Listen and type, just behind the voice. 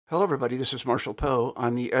Hello, everybody. This is Marshall Poe.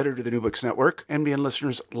 I'm the editor of the New Books Network. NBN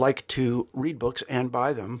listeners like to read books and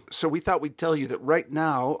buy them. So we thought we'd tell you that right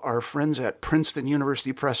now, our friends at Princeton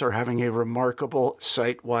University Press are having a remarkable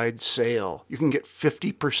site-wide sale. You can get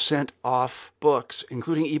 50% off books,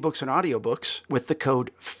 including ebooks and audiobooks, with the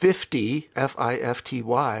code 50,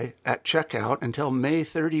 F-I-F-T-Y, at checkout until May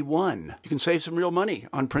 31. You can save some real money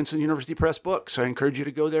on Princeton University Press books. I encourage you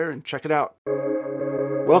to go there and check it out.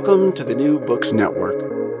 Welcome to the New Books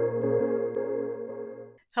Network.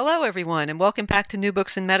 Hello, everyone, and welcome back to New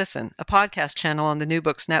Books in Medicine, a podcast channel on the New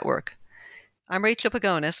Books Network. I'm Rachel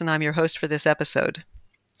Pagonis, and I'm your host for this episode.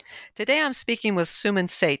 Today I'm speaking with Suman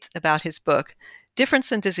Seth about his book,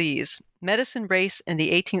 Difference and Disease, Medicine, Race, and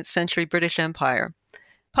the 18th Century British Empire,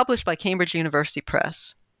 published by Cambridge University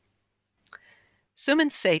Press.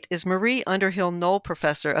 Suman Seth is Marie Underhill Knoll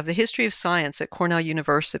Professor of the History of Science at Cornell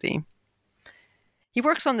University. He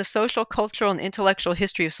works on the social, cultural, and intellectual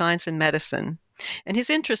history of science and medicine, and his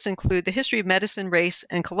interests include the history of medicine, race,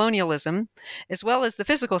 and colonialism, as well as the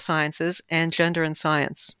physical sciences and gender and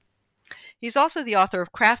science. He's also the author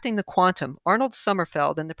of Crafting the Quantum, Arnold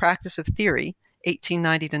Sommerfeld and the Practice of Theory,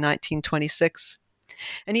 1890 to 1926,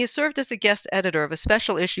 and he has served as the guest editor of a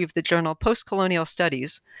special issue of the journal Postcolonial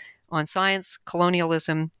Studies on science,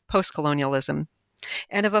 colonialism, postcolonialism,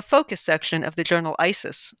 and of a focus section of the journal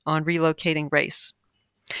ISIS on relocating race.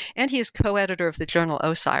 And he is co-editor of the journal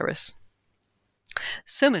Osiris.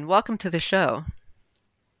 Suman, welcome to the show.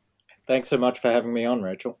 Thanks so much for having me on,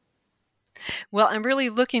 Rachel. Well, I'm really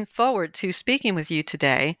looking forward to speaking with you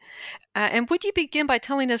today. And would you begin by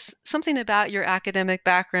telling us something about your academic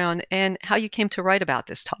background and how you came to write about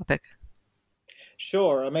this topic?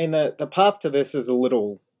 Sure. I mean, the path to this is a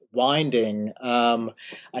little winding.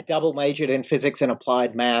 I double majored in physics and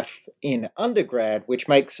applied math in undergrad, which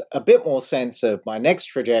makes a bit more sense of my next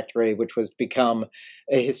trajectory, which was to become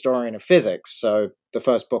a historian of physics. So the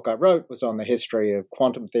first book I wrote was on the history of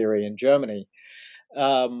quantum theory in Germany,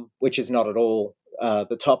 which is not at all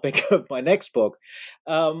the topic of my next book.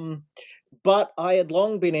 But I had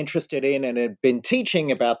long been interested in and had been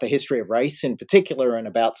teaching about the history of race in particular and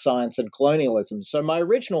about science and colonialism. So my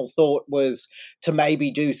original thought was to maybe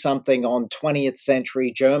do something on 20th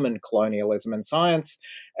century German colonialism and science.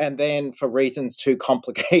 And then, for reasons too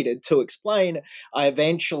complicated to explain, I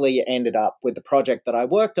eventually ended up with the project that I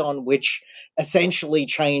worked on, which essentially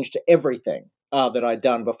changed everything that I'd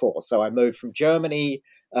done before. So I moved from Germany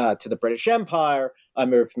to the British Empire. I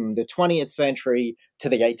moved from the 20th century to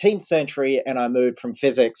the 18th century, and I moved from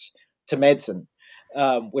physics to medicine,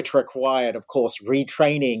 which required, of course,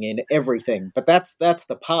 retraining in everything. But that's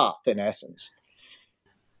the path, in essence.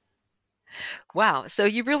 Wow. So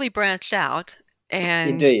you really branched out.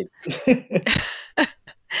 And Indeed.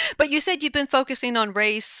 But you said you've been focusing on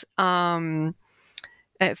race for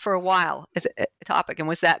a while as a topic, and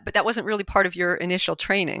but that wasn't really part of your initial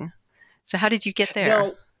training. So how did you get there?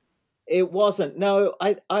 No, it wasn't. No,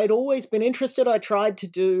 I'd always been interested. I tried to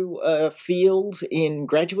do a field in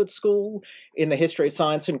graduate school in the history of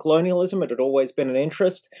science and colonialism. It had always been an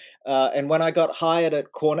interest. And when I got hired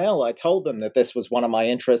at Cornell, I told them that this was one of my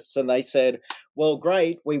interests. And they said, well,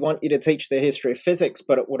 great, we want you to teach the history of physics,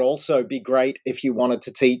 but it would also be great if you wanted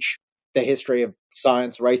to teach the history of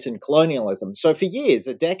science, race, and colonialism. So for years,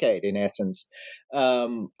 a decade in essence,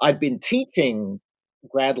 I'd been teaching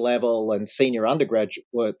grad level and senior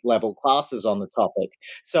undergraduate level classes on the topic.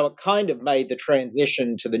 So it kind of made the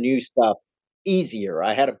transition to the new stuff easier.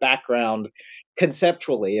 I had a background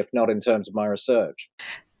conceptually, if not in terms of my research.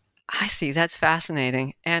 I see. That's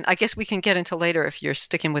fascinating. And I guess we can get into later if you're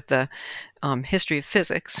sticking with the history of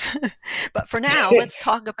physics. But for now, let's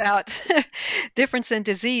talk about difference and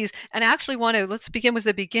disease. And I actually let's begin with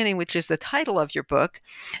the beginning, which is the title of your book,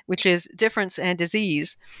 which is Difference and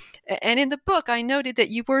Disease. And in the book, I noted that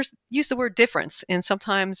you use the word difference in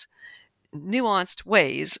sometimes nuanced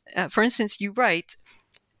ways. For instance, you write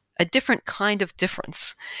a different kind of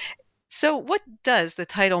difference. So what does the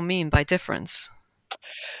title mean by difference?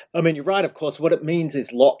 I mean, you're right, of course. What it means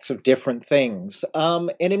is lots of different things.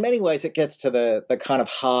 And in many ways, it gets to the kind of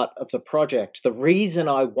heart of the project. The reason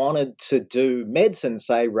I wanted to do medicine,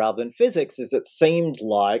 say, rather than physics, is it seemed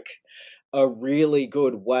like a really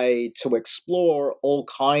good way to explore all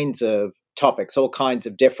kinds of topics, all kinds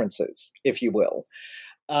of differences, if you will.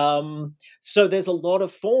 So there's a lot of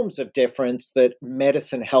forms of difference that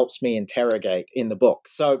medicine helps me interrogate in the book.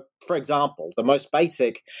 So, for example, the most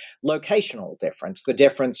basic locational difference, the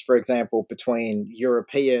difference, for example, between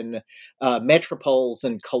European metropoles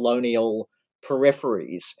and colonial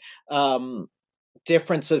peripheries.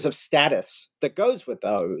 differences of status that goes with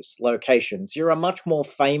those locations. You're a much more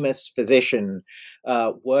famous physician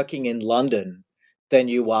working in London than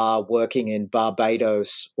you are working in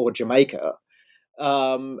Barbados or Jamaica.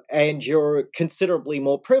 And you're considerably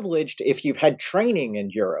more privileged if you've had training in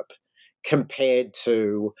Europe compared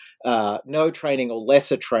to no training or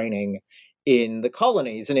lesser training in the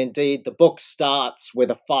colonies. And indeed, the book starts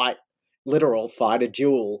with a literal fight, a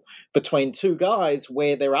duel between two guys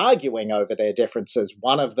where they're arguing over their differences.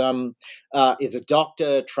 One of them is a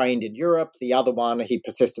doctor trained in Europe. The other one, he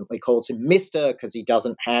persistently calls him Mr. because he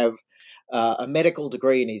doesn't have a medical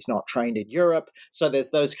degree and he's not trained in Europe. So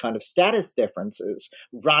there's those kind of status differences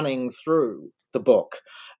running through the book.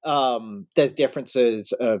 There's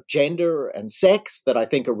differences of gender and sex that I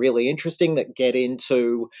think are really interesting that get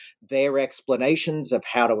into their explanations of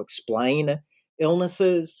how to explain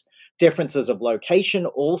illnesses. Differences of location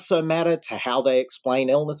also matter to how they explain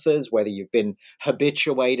illnesses, whether you've been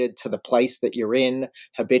habituated to the place that you're in,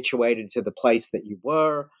 habituated to the place that you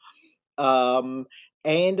were.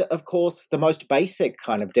 And, of course, the most basic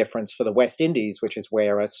kind of difference for the West Indies, which is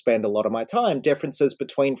where I spend a lot of my time, differences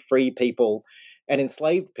between free people and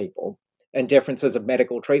enslaved people, and differences of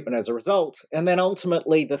medical treatment as a result. And then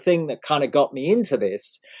ultimately the thing that kind of got me into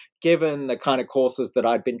this, given the kind of courses that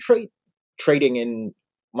I'd been treating in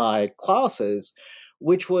my classes,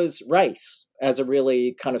 which was race as a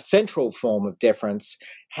really kind of central form of difference.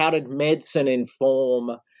 How did medicine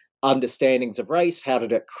inform understandings of race? How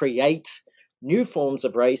did it create new forms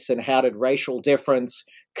of race? And how did racial difference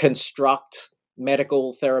construct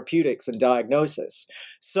medical therapeutics and diagnosis?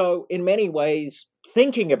 So in many ways,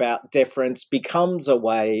 thinking about difference becomes a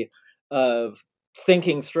way of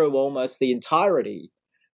thinking through almost the entirety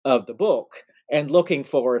of the book and looking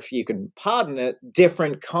for, if you can pardon it,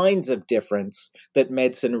 different kinds of difference that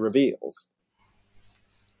medicine reveals.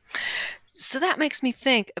 So that makes me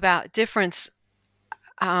think about difference.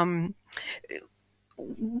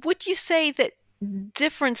 Would you say that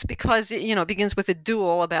difference, because it begins with a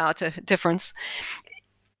duel about a difference,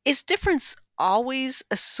 is difference always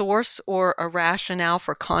a source or a rationale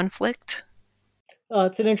for conflict?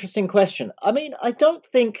 It's an interesting question. I mean, I don't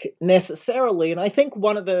think necessarily, and I think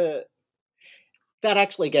that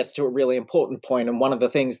actually gets to a really important point, and one of the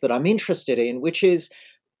things that I'm interested in, which is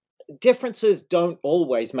differences don't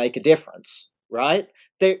always make a difference, right?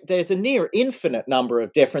 There's a near infinite number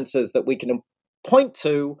of differences that we can point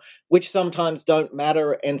to, which sometimes don't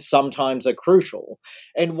matter and sometimes are crucial.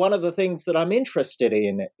 And one of the things that I'm interested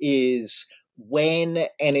in is when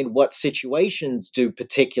and in what situations do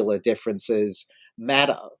particular differences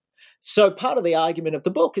matter. So part of the argument of the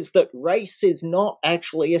book is that race is not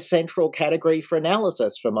actually a central category for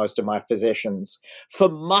analysis for most of my physicians for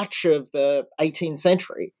much of the 18th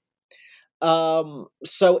century.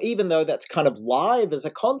 So even though that's kind of live as a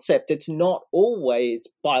concept, it's not always,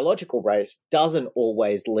 biological race doesn't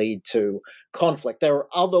always lead to conflict. There are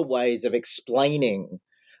other ways of explaining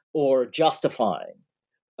or justifying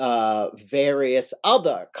various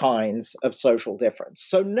other kinds of social difference.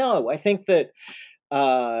 So no, I think that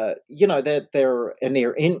that there are a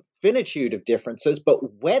near infinitude of differences,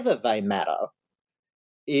 but whether they matter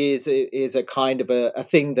is a kind of a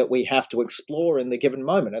thing that we have to explore in the given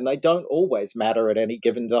moment, and they don't always matter at any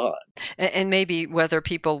given time. And maybe whether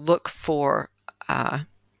people look for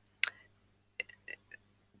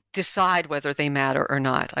decide whether they matter or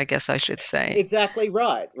not, I guess I should say. Exactly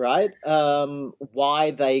right.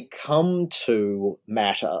 Why they come to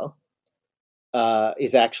matter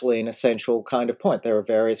is actually an essential kind of point. There are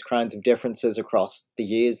various kinds of differences across the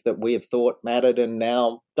years that we have thought mattered and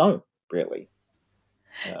now don't really.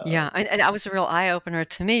 Yeah, and that was a real eye-opener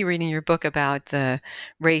to me reading your book about the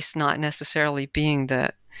race not necessarily being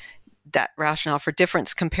that rationale for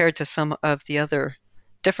difference compared to some of the other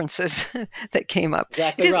differences that came up.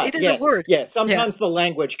 Exactly right. It is a word. Yes, sometimes the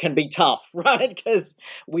language can be tough, right? Because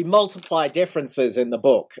we multiply differences in the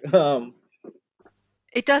book.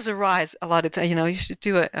 It does arise a lot of times. You should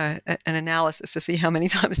do an analysis to see how many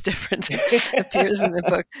times difference appears in the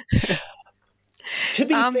book. To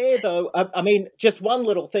be fair, though, I mean, just one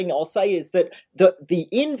little thing I'll say is that the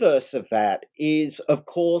inverse of that is, of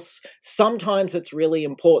course, sometimes it's really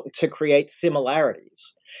important to create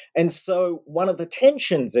similarities. And so one of the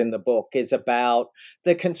tensions in the book is about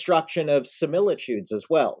the construction of similitudes as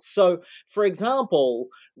well. So, for example,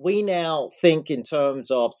 we now think in terms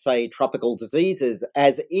of, say, tropical diseases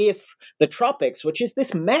as if the tropics, which is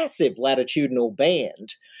this massive latitudinal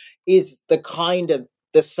band, is the kind of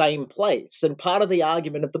the same place. And part of the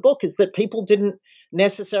argument of the book is that people didn't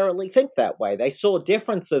necessarily think that way. They saw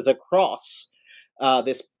differences across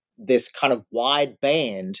this this kind of wide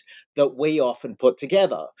band that we often put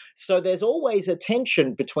together. So there's always a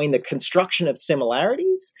tension between the construction of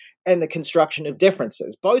similarities and the construction of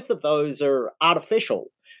differences. Both of those are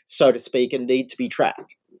artificial, so to speak, and need to be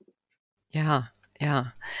tracked. Yeah, yeah.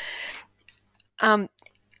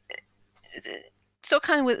 So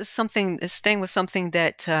kind of with something, staying with something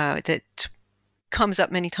that comes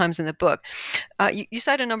up many times in the book. You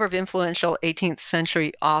cite a number of influential 18th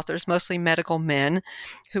century authors, mostly medical men,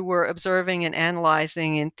 who were observing and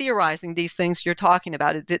analyzing and theorizing these things you're talking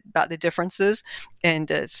about the differences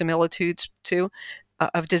and similitudes too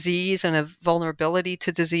of disease and of vulnerability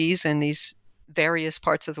to disease in these various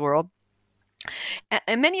parts of the world.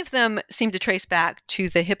 And many of them seem to trace back to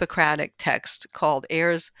the Hippocratic text called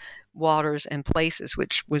Airs, Waters, and Places,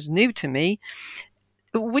 which was new to me.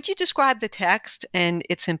 Would you describe the text and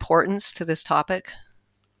its importance to this topic?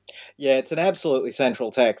 Yeah, it's an absolutely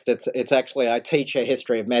central text. It's actually, I teach a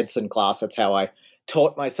history of medicine class. That's how I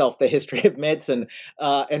taught myself the history of medicine.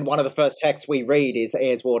 And one of the first texts we read is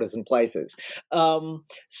Airs, Waters, and Places.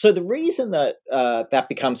 So the reason that that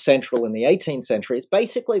becomes central in the 18th century is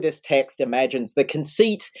basically this text imagines the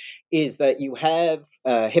conceit is that you have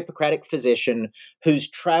a Hippocratic physician who's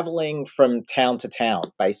traveling from town to town,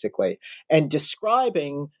 basically, and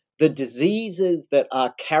describing the diseases that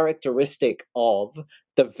are characteristic of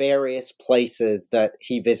the various places that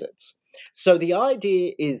he visits. So the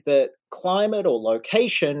idea is that climate or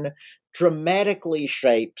location dramatically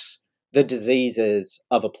shapes the diseases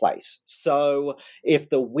of a place. So if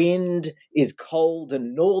the wind is cold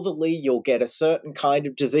and northerly, you'll get a certain kind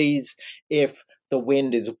of disease. If the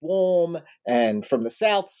wind is warm and from the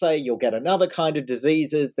south, say, you'll get another kind of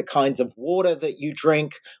diseases. The kinds of water that you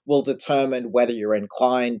drink will determine whether you're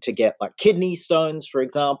inclined to get like kidney stones, for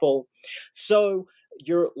example. So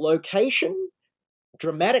your location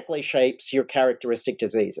dramatically shapes your characteristic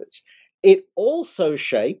diseases. It also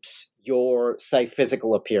shapes your, say,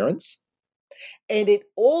 physical appearance, and it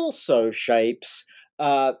also shapes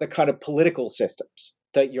the kind of political systems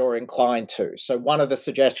that you're inclined to. So one of the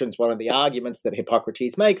suggestions, one of the arguments that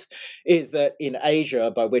Hippocrates makes is that in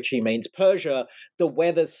Asia, by which he means Persia, the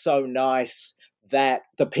weather's so nice that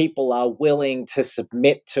the people are willing to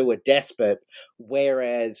submit to a despot,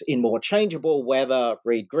 whereas in more changeable weather,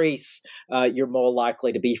 read Greece, you're more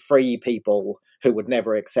likely to be free people who would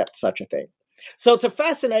never accept such a thing. So it's a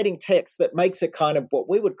fascinating text that makes it kind of what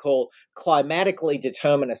we would call climatically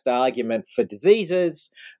determinist argument for diseases,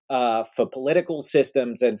 for political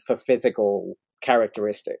systems, and for physical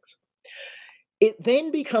characteristics. It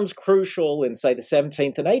then becomes crucial in, say, the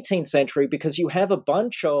 17th and 18th century because you have a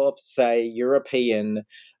bunch of, say, European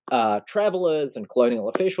travelers and colonial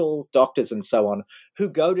officials, doctors and so on, who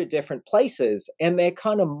go to different places, and their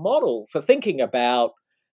kind of model for thinking about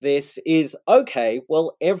this is, okay,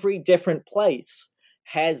 well, every different place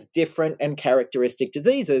has different and characteristic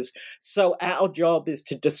diseases, so our job is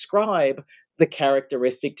to describe the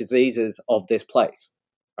characteristic diseases of this place,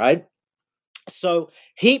 right? So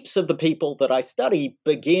heaps of the people that I study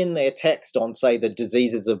begin their text on, say, the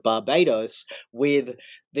diseases of Barbados with,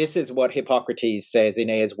 this is what Hippocrates says in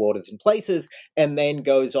Airs, Waters, and Places, and then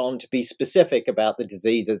goes on to be specific about the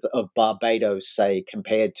diseases of Barbados, say,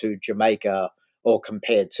 compared to Jamaica or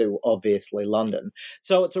compared to, obviously, London.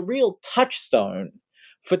 So it's a real touchstone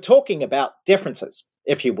for talking about differences,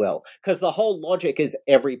 if you will, because the whole logic is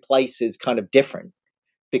every place is kind of different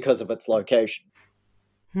because of its location.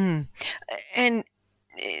 And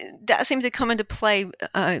that seemed to come into play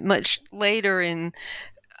much later in,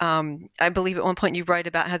 I believe at one point you write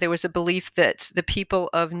about how there was a belief that the people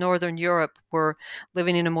of Northern Europe were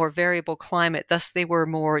living in a more variable climate, thus they were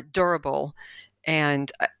more durable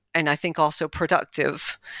and I think also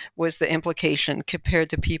productive was the implication compared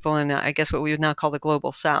to people in, I guess, what we would now call the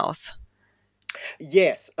global South.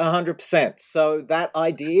 Yes, 100%. So that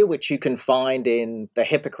idea, which you can find in the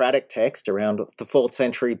Hippocratic text around the 4th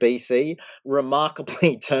century BC,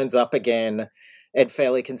 remarkably turns up again and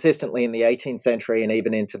fairly consistently in the 18th century and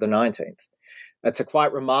even into the 19th. It's a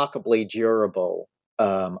quite remarkably durable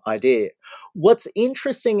idea. What's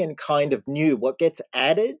interesting and kind of new, what gets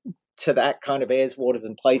added to that kind of Airs, Waters,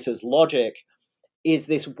 and Places logic is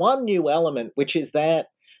this one new element, which is that,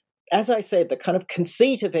 as I said, the kind of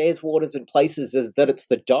conceit of Airs, Waters, and Places is that it's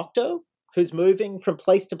the doctor who's moving from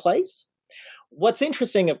place to place. What's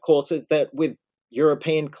interesting, of course, is that with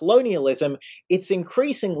European colonialism, it's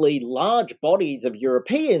increasingly large bodies of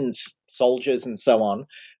Europeans, soldiers and so on,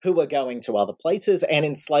 who are going to other places, and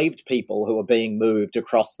enslaved people who are being moved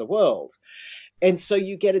across the world. And so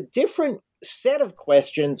you get a different set of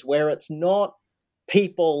questions where it's not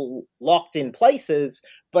people locked in places,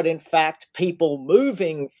 but in fact, people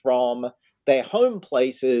moving from their home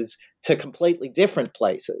places to completely different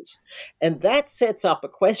places. And that sets up a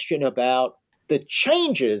question about the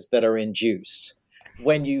changes that are induced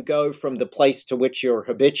when you go from the place to which you're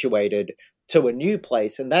habituated to a new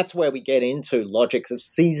place. And that's where we get into logics of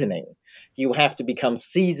seasoning. You have to become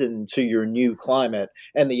seasoned to your new climate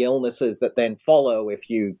and the illnesses that then follow if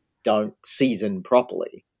you don't season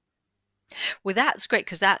properly. Well, that's great,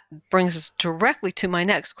 because that brings us directly to my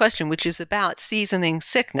next question, which is about seasoning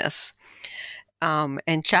sickness.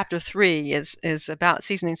 And chapter 3 is about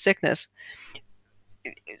seasoning sickness.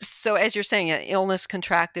 So as you're saying, an illness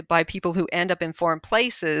contracted by people who end up in foreign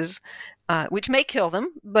places, which may kill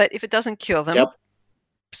them, but if it doesn't kill them,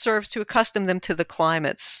 serves to accustom them to the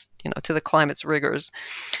climate's rigors.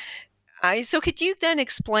 So could you then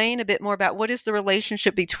explain a bit more about what is the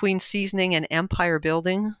relationship between seasoning and empire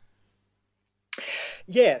building?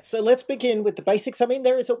 Yeah, so let's begin with the basics. I mean,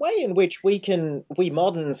 there is a way in which we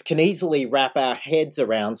moderns can easily wrap our heads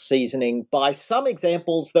around seasoning by some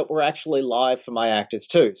examples that were actually live for my actors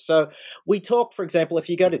too. So we talk, for example, if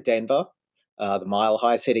you go to Denver, the Mile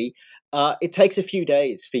High City, it takes a few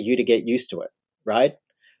days for you to get used to it, right?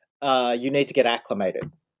 You need to get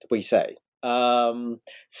acclimated, we say.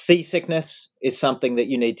 Seasickness is something that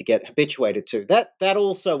you need to get habituated to. That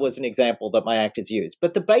also was an example that my actors used.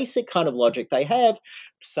 But the basic kind of logic they have,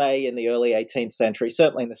 say in the early 18th century,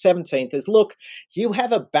 certainly in the 17th, is look, you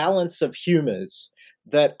have a balance of humors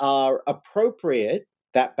that are appropriate,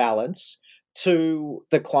 that balance, to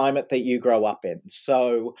the climate that you grow up in.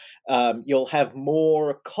 So you'll have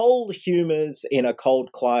more cold humors in a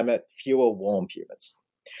cold climate, fewer warm humors.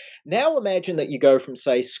 Now imagine that you go from,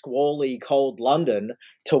 say, squally, cold London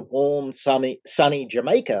to warm, sunny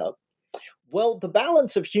Jamaica. Well, the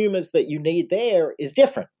balance of humors that you need there is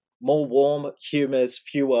different. More warm humors,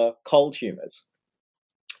 fewer cold humors.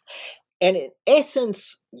 And in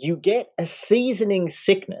essence, you get a seasoning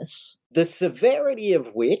sickness, the severity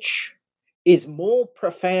of which is more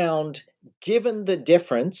profound given the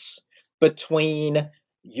difference between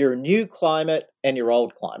your new climate and your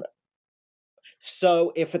old climate.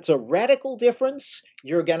 So if it's a radical difference,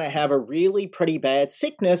 you're going to have a really pretty bad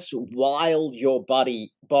sickness while your body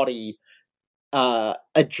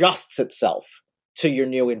adjusts itself to your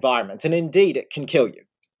new environment. And indeed, it can kill you.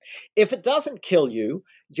 If it doesn't kill you,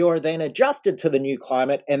 you're then adjusted to the new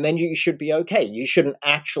climate, and then you should be okay. You shouldn't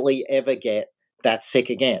actually ever get that sick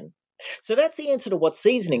again. So that's the answer to what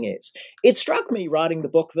seasoning is. It struck me writing the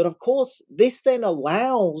book that, of course, this then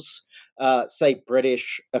allows say,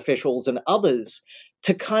 British officials and others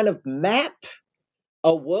to kind of map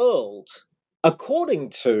a world according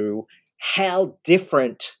to how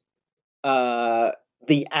different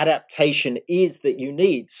the adaptation is that you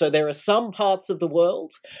need. So there are some parts of the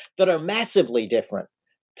world that are massively different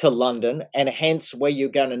to London, and hence where you're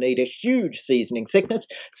going to need a huge seasoning sickness.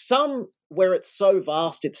 Some where it's so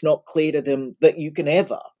vast it's not clear to them that you can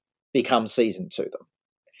ever become seasoned to them.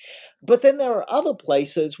 But then there are other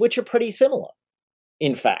places which are pretty similar,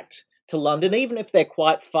 in fact, to London, even if they're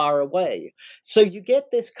quite far away. So you get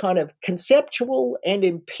this kind of conceptual and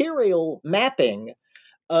imperial mapping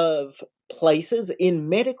of places in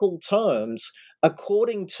medical terms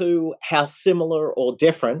according to how similar or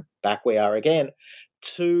different, back we are again,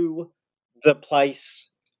 to the place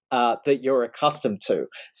that you're accustomed to.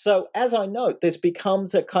 So as I note, this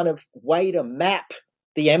becomes a kind of way to map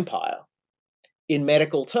the empire in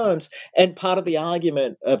medical terms. And part of the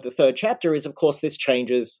argument of the third chapter is, of course, this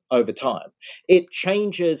changes over time. It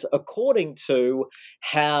changes according to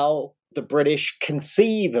how the British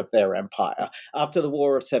conceive of their empire. After the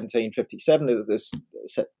War of 1757,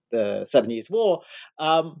 the 7 Years' War,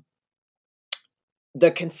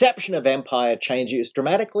 the conception of empire changes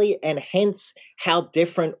dramatically, and hence how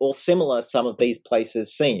different or similar some of these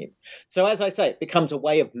places seem. So as I say, it becomes a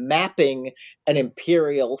way of mapping an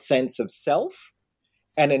imperial sense of self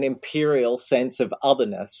and an imperial sense of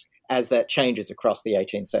otherness as that changes across the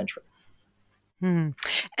 18th century. And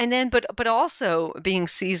then, but also being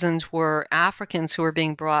seasoned were Africans who were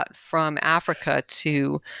being brought from Africa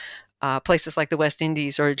to places like the West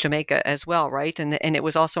Indies or Jamaica as well, right? And it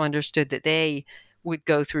was also understood that they would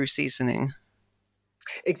go through seasoning.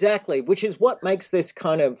 Exactly, which is what makes this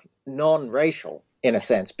kind of non-racial in a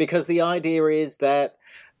sense, because the idea is that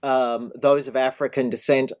those of African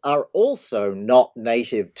descent are also not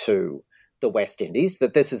native to the West Indies,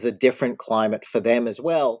 that this is a different climate for them as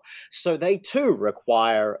well. So they too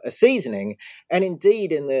require a seasoning. And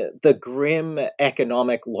indeed, in the grim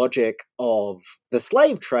economic logic of the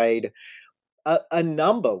slave trade, a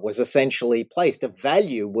number was essentially placed, a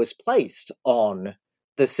value was placed on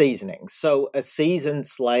the seasoning. So a seasoned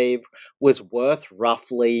slave was worth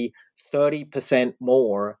roughly 30%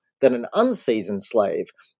 more than an unseasoned slave.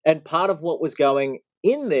 And part of what was going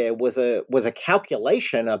in there was a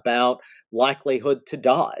calculation about likelihood to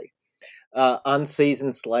die.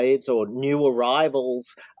 Unseasoned slaves or new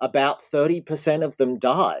arrivals, about 30% of them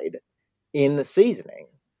died in the seasoning,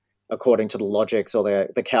 according to the logics or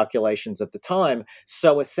the calculations at the time.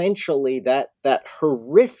 So essentially that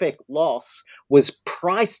horrific loss was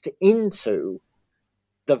priced into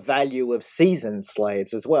the value of seasoned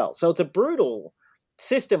slaves as well. So it's a brutal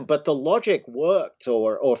system, but the logic worked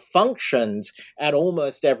or functioned at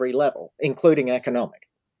almost every level, including economic.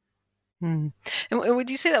 And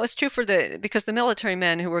would you say that was true because the military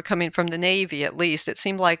men who were coming from the Navy, at least, it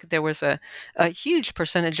seemed like there was a huge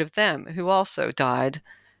percentage of them who also died.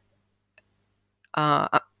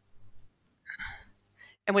 And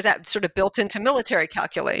was that sort of built into military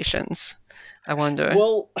calculations, I wonder?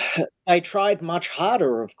 Well, they tried much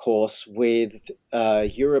harder, of course, with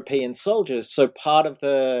European soldiers. So part of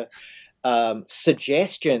the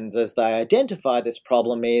suggestions as they identify this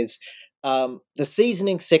problem is the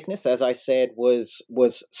seasoning sickness, as I said, was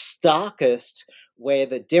starkest where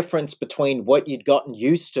the difference between what you'd gotten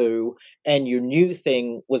used to and your new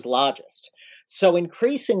thing was largest. So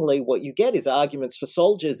increasingly what you get is arguments for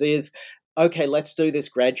soldiers is, okay, let's do this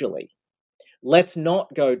gradually. Let's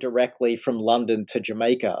not go directly from London to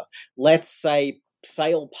Jamaica. Let's say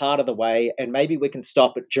sail part of the way and maybe we can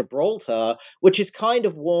stop at Gibraltar, which is kind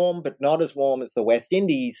of warm, but not as warm as the West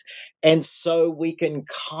Indies. And so we can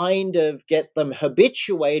kind of get them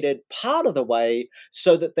habituated part of the way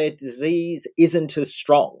so that their disease isn't as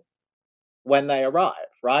strong when they arrive,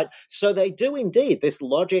 right? So they do indeed. This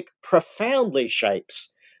logic profoundly shapes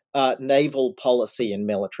naval policy and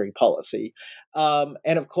military policy. And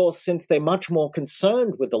of course, since they're much more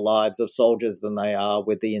concerned with the lives of soldiers than they are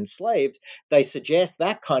with the enslaved, they suggest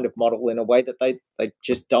that kind of model in a way that they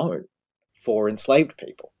just don't for enslaved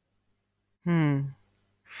people. I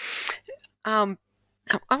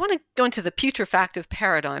want to go into the putrefactive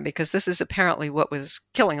paradigm because this is apparently what was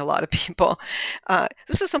killing a lot of people.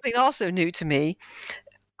 This is something also new to me.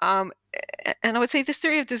 And I would say this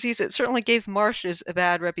theory of disease, it certainly gave marshes a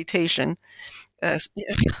bad reputation. But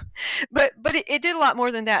it did a lot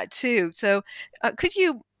more than that, too. So could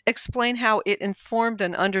you explain how it informed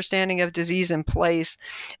an understanding of disease in place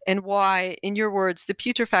and why, in your words, the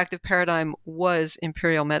putrefactive paradigm was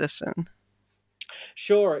imperial medicine?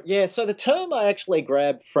 Sure. Yeah. So the term I actually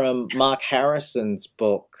grabbed from Mark Harrison's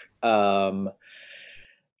book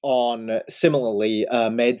on similarly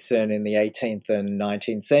medicine in the 18th and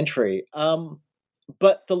 19th century.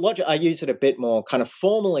 But the logic, I use it a bit more kind of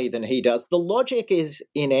formally than he does. The logic is,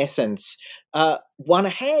 in essence, one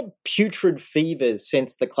had putrid fevers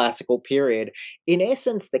since the classical period. In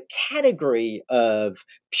essence, the category of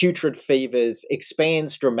putrid fevers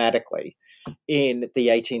expands dramatically in the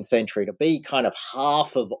 18th century to be kind of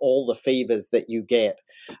half of all the fevers that you get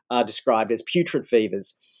are described as putrid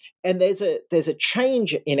fevers. And there's a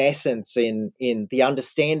change in essence in the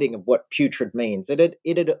understanding of what putrid means. It had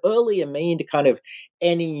earlier meant kind of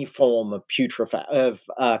any form of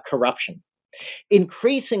corruption.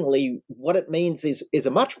 Increasingly, what it means is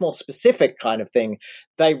a much more specific kind of thing.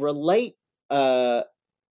 They relate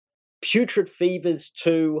putrid fevers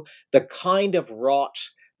to the kind of rot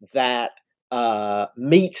that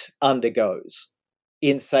meat undergoes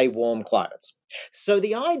in, say, warm climates. So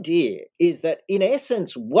the idea is that, in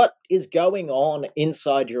essence, what is going on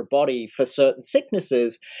inside your body for certain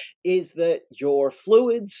sicknesses is that your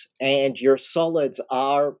fluids and your solids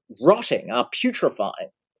are rotting, are putrefying.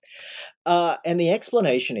 And the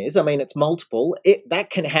explanation is, I mean, it's multiple. That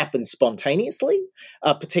can happen spontaneously,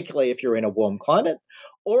 particularly if you're in a warm climate,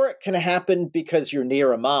 or it can happen because you're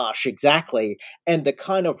near a marsh, exactly, and the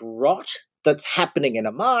kind of rot that's happening in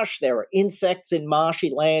a marsh. There are insects in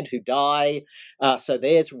marshy land who die, so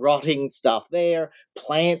there's rotting stuff there.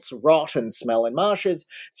 Plants rot and smell in marshes,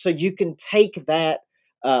 so you can take that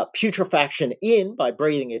putrefaction in by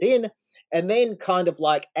breathing it in, and then kind of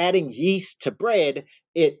like adding yeast to bread,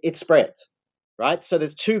 it spreads, right? So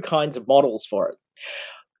there's two kinds of models for it.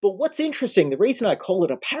 But what's interesting, the reason I call it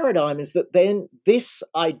a paradigm is that then this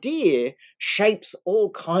idea shapes all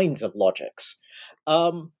kinds of logics.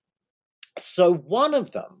 So one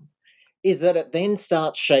of them is that it then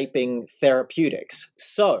starts shaping therapeutics.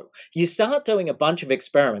 So you start doing a bunch of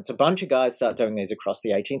experiments. A bunch of guys start doing these across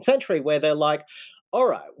the 18th century where they're like, all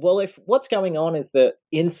right, well, if what's going on is that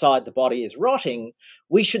inside the body is rotting,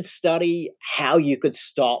 we should study how you could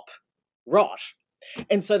stop rot.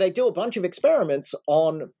 And so they do a bunch of experiments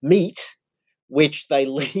on meat, which they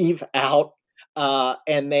leave out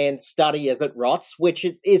and then study as it rots, which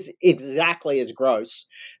is exactly as gross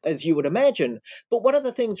as you would imagine. But one of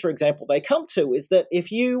the things, for example, they come to is that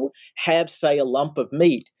if you have, say, a lump of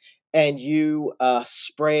meat and you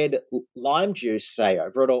spread lime juice, say,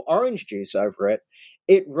 over it, or orange juice over it,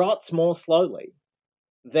 it rots more slowly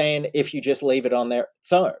than if you just leave it on there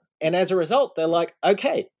its own. And as a result, they're like,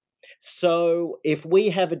 okay, so if we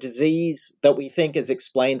have a disease that we think is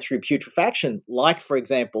explained through putrefaction, like, for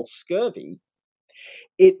example, scurvy,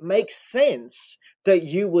 it makes sense that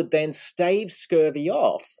you would then stave scurvy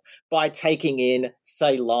off by taking in,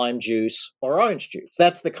 say, lime juice or orange juice.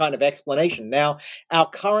 That's the kind of explanation. Now, our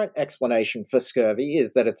current explanation for scurvy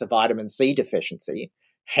is that it's a vitamin C deficiency,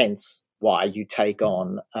 hence why you take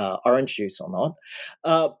on orange juice or not.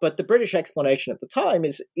 But the British explanation at the time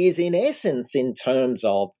is in essence in terms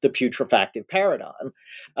of the putrefactive paradigm.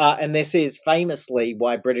 And this is famously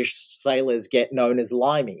why British sailors get known as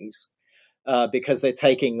limeys, because they're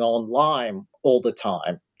taking on lime all the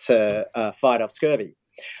time to fight off scurvy.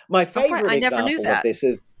 My favorite example of this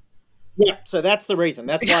is, so that's the reason.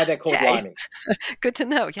 That's why they're called limeys. Good to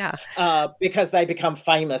know, yeah. Because they become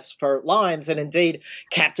famous for limes, and indeed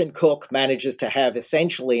Captain Cook manages to have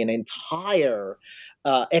essentially an entire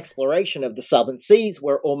exploration of the southern seas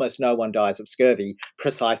where almost no one dies of scurvy,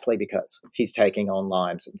 precisely because he's taking on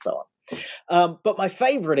limes and so on. But my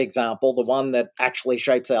favorite example, the one that actually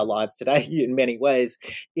shapes our lives today in many ways,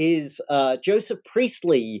 is Joseph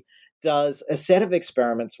Priestley does a set of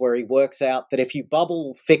experiments where he works out that if you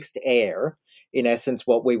bubble fixed air, in essence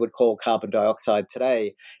what we would call carbon dioxide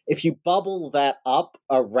today, if you bubble that up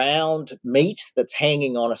around meat that's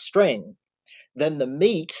hanging on a string, then the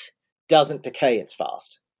meat doesn't decay as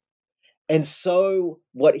fast. And so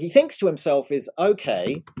what he thinks to himself is,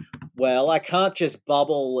 okay, well, I can't just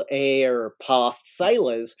bubble air past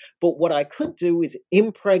sailors, but what I could do is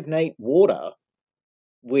impregnate water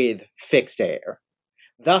with fixed air,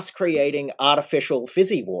 thus creating artificial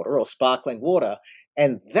fizzy water or sparkling water,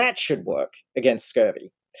 and that should work against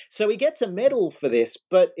scurvy. So he gets a medal for this,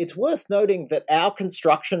 but it's worth noting that our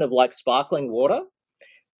construction of like sparkling water,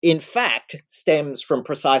 in fact, stems from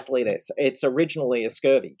precisely this. It's originally a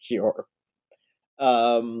scurvy cure.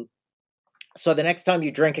 So the next time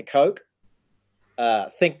you drink a Coke,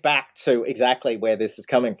 think back to exactly where this is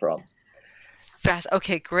coming from. Fast.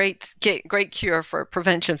 Okay, great cure for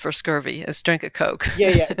prevention for scurvy is drink a Coke.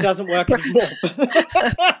 Yeah, it doesn't work anymore.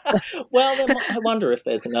 Well, I wonder if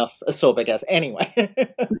there's enough ascorbic acid. Anyway,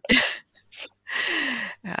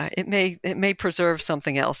 it may preserve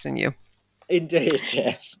something else in you. Indeed,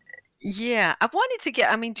 yes. Yeah, I wanted to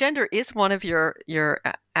get. I mean, gender is one of your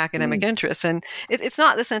academic interests, and it's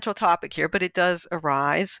not the central topic here, but it does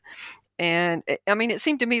arise. And I mean, it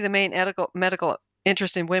seemed to me the main medical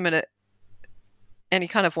interest in women, any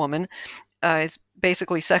kind of woman, is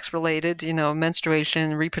basically sex-related,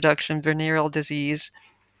 menstruation, reproduction, venereal disease.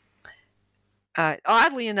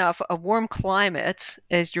 Oddly enough, a warm climate,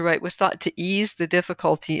 as you write, was thought to ease the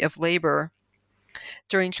difficulty of labor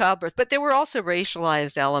during childbirth. But there were also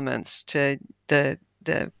racialized elements to the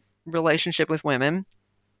relationship with women,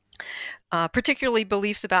 particularly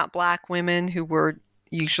beliefs about Black women who were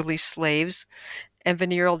usually slaves, and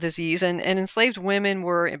venereal disease, and enslaved women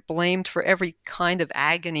were blamed for every kind of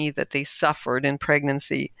agony that they suffered in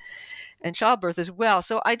pregnancy and childbirth as well.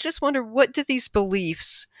 So I just wonder, what do these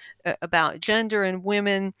beliefs about gender and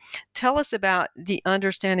women tell us about the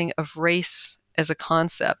understanding of race as a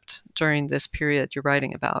concept during this period you're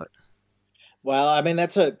writing about? Well, I mean,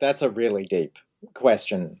 that's a really deep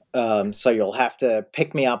question. So you'll have to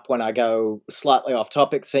pick me up when I go slightly off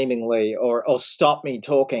topic, seemingly, or stop me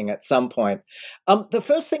talking at some point. The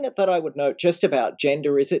first thing that I would note just about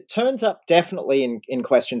gender is it turns up definitely in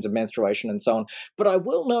questions of menstruation and so on, but I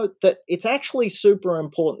will note that it's actually super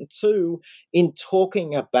important too in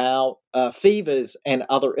talking about fevers and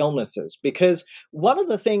other illnesses, because one of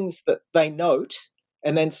the things that they note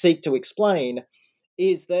and then seek to explain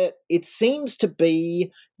is that it seems to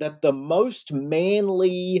be that the most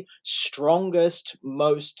manly, strongest,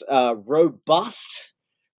 most robust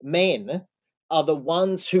men are the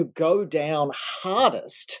ones who go down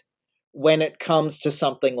hardest when it comes to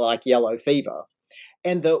something like yellow fever.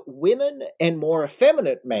 And that women and more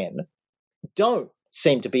effeminate men don't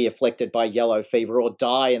seem to be afflicted by yellow fever or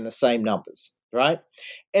die in the same numbers, right?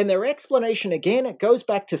 And their explanation, again, it goes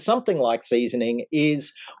back to something like seasoning,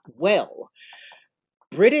 is, well,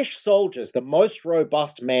 British soldiers, the most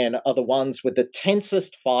robust men, are the ones with the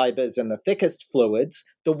tensest fibers and the thickest fluids,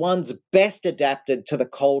 the ones best adapted to the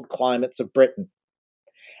cold climates of Britain.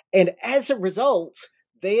 And as a result,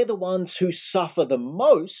 they're the ones who suffer the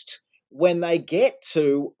most when they get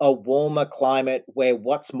to a warmer climate where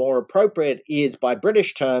what's more appropriate is, by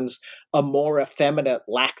British terms, a more effeminate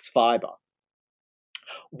lax fiber.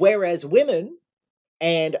 Whereas women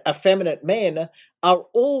and effeminate men are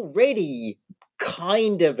already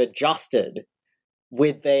kind of adjusted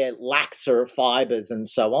with their laxer fibers and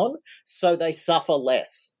so on, so they suffer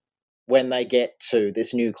less when they get to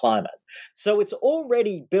this new climate. So it's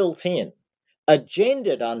already built in a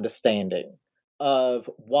gendered understanding of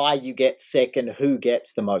why you get sick and who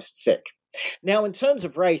gets the most sick. Now, in terms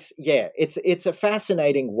of race, yeah, it's a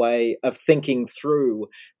fascinating way of thinking through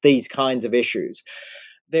these kinds of issues.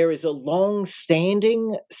 There is a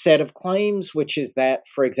long-standing set of claims, which is that,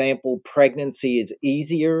 for example, pregnancy is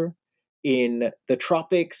easier in the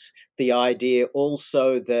tropics. The idea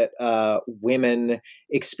also that women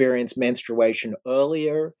experience menstruation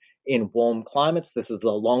earlier in warm climates. This is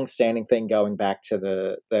a long-standing thing going back to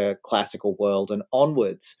the classical world and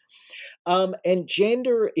onwards. And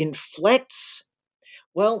gender inflects,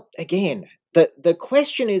 well, again, the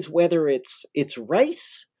question is whether it's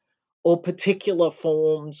race or particular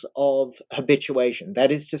forms of habituation.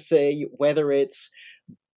 That is to say, whether it's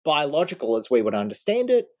biological as we would understand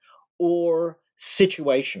it, or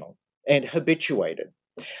situational and habituated.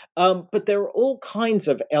 But there are all kinds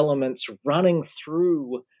of elements running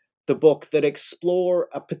through the book that explore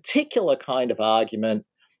a particular kind of argument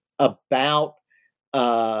about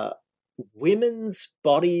women's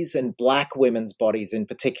bodies and Black women's bodies in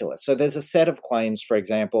particular. So there's a set of claims, for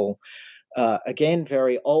example, again,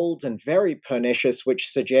 very old and very pernicious, which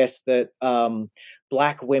suggests that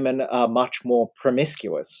Black women are much more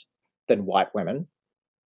promiscuous than white women.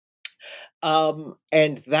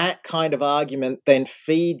 And that kind of argument then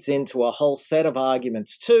feeds into a whole set of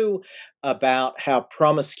arguments too about how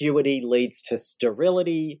promiscuity leads to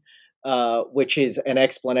sterility, which is an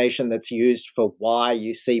explanation that's used for why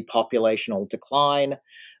you see populational decline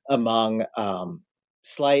among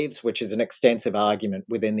slaves, which is an extensive argument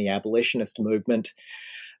within the abolitionist movement.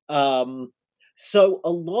 So a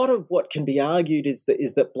lot of what can be argued is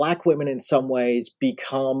that Black women in some ways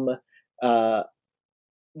become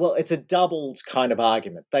well, it's a doubled kind of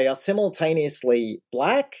argument. They are simultaneously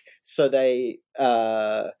Black, so they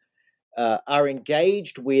are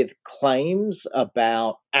engaged with claims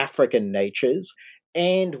about African natures,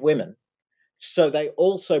 and women. So they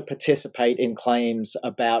also participate in claims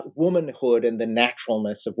about womanhood and the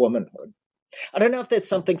naturalness of womanhood. I don't know if there's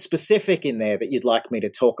something specific in there that you'd like me to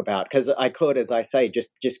talk about, because I could, as I say,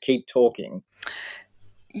 just keep talking.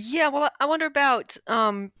 Yeah, well, I wonder about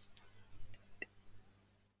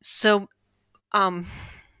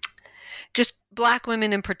just Black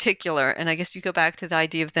women in particular, and I guess you go back to the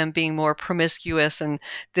idea of them being more promiscuous, and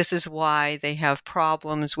this is why they have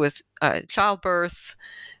problems with childbirth,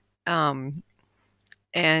 and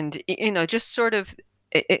just sort of,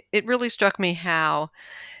 it really struck me how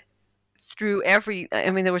through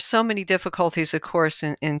there were so many difficulties, of course,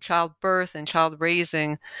 in childbirth and child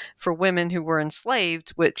raising for women who were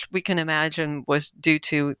enslaved, which we can imagine was due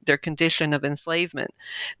to their condition of enslavement,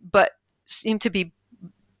 but seemed to be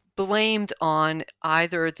blamed on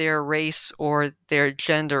either their race or their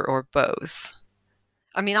gender or both.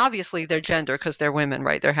 I mean, obviously their gender because they're women,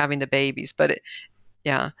 right? They're having the babies, but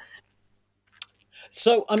yeah.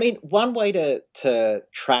 So, I mean, one way to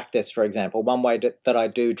track this, for example, one way that I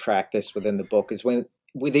do track this within the book is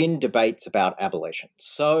within debates about abolition.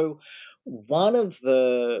 So, one of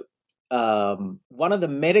the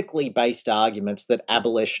medically based arguments that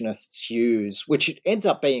abolitionists use, which ends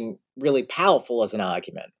up being really powerful as an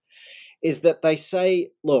argument, is that they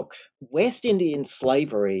say, look, West Indian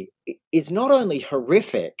slavery is not only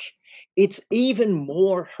horrific, it's even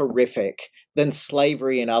more horrific than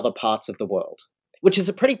slavery in other parts of the world, which is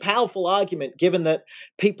a pretty powerful argument given that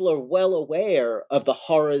people are well aware of the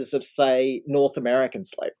horrors of, say, North American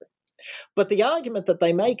slavery. But the argument that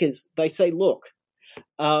they make is they say, look,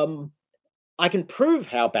 I can prove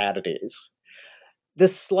how bad it is. The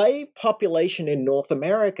slave population in North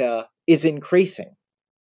America is increasing,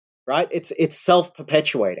 right? It's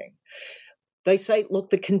self-perpetuating. They say,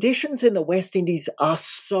 look, the conditions in the West Indies are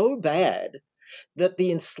so bad that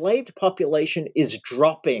the enslaved population is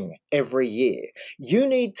dropping every year. You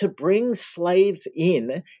need to bring slaves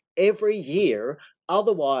in every year,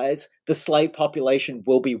 otherwise the slave population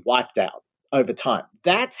will be wiped out over time.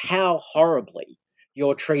 That's how horribly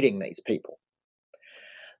you're treating these people.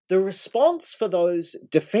 The response for those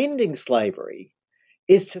defending slavery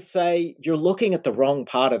is to say, you're looking at the wrong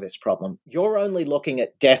part of this problem. You're only looking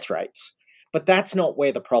at death rates, but that's not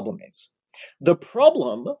where the problem is. The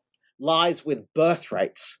problem lies with birth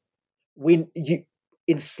rates.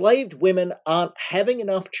 enslaved women aren't having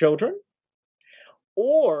enough children,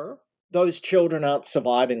 or those children aren't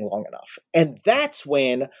surviving long enough. And that's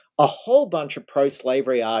when a whole bunch of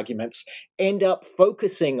pro-slavery arguments end up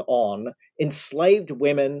focusing on enslaved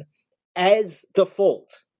women as the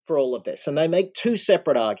fault for all of this. And they make two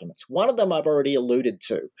separate arguments. One of them I've already alluded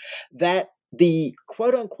to, that the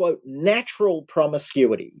quote-unquote natural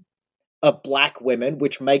promiscuity of black women,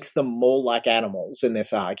 which makes them more like animals in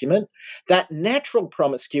this argument, that natural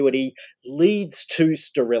promiscuity leads to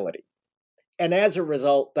sterility. And as a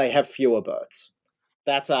result, they have fewer births.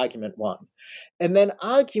 That's argument one. And then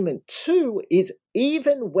argument two is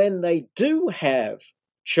even when they do have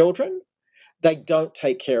children, they don't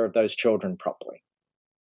take care of those children properly.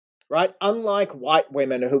 Right? Unlike white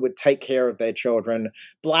women who would take care of their children,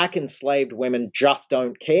 black enslaved women just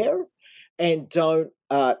don't care and don't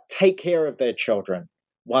take care of their children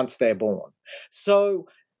once they're born. So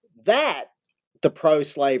that, the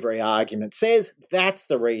pro-slavery argument says, that's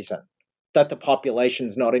the reason that the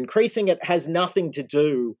population's not increasing. It has nothing to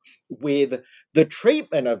do with the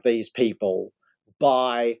treatment of these people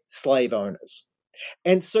by slave owners.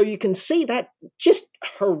 And so you can see that just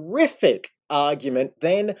horrific argument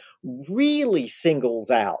then really singles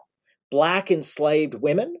out black enslaved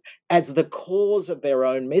women as the cause of their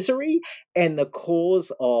own misery and the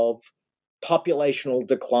cause of populational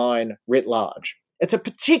decline writ large. It's a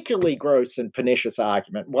particularly gross and pernicious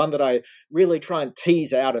argument, one that I really try and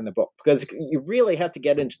tease out in the book, because you really have to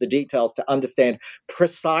get into the details to understand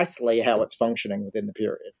precisely how it's functioning within the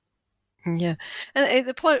period. Yeah. And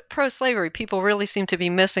the pro-slavery people really seem to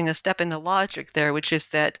be missing a step in the logic there, which is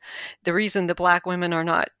that the reason the black women are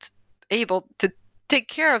not able to take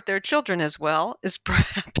care of their children as well is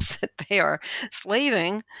perhaps that they are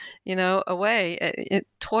slaving, away,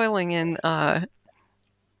 toiling in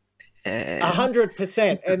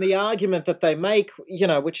 100%. And the argument that they make,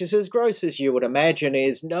 which is as gross as you would imagine,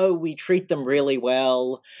 is no, we treat them really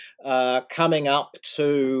well. Coming up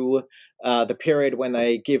to the period when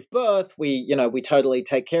they give birth, we totally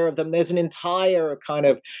take care of them. There's an entire kind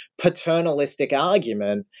of paternalistic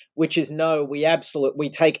argument, which is no, we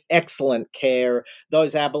take excellent care.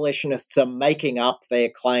 Those abolitionists are making up their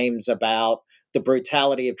claims about the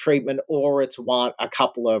brutality of treatment, or it's a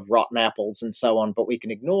couple of rotten apples and so on, but we can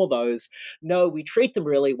ignore those. No, we treat them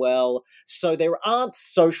really well. So there aren't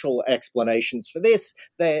social explanations for this.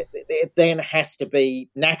 It then has to be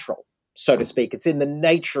natural, so to speak. It's in the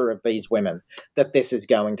nature of these women that this is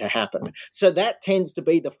going to happen. So that tends to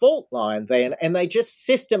be the fault line then, and they just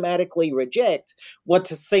systematically reject what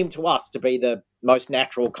seem to us to be the most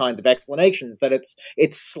natural kinds of explanations, that it's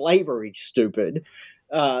slavery, stupid.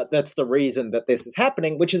 That's the reason that this is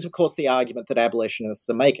happening, which is, of course, the argument that abolitionists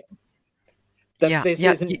are making. That this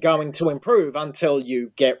isn't going to improve until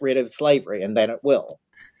you get rid of slavery, and then it will.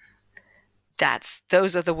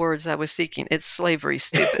 Those are the words I was seeking. It's slavery,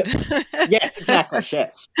 stupid. Yes, exactly,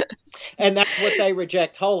 yes. And that's what they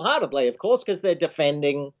reject wholeheartedly, of course, because they're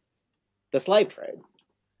defending the slave trade.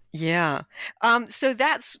 Yeah. So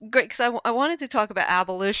that's great, because I wanted to talk about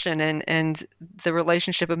abolition and the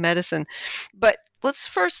relationship of medicine. But let's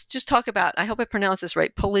first just talk about, I hope I pronounce this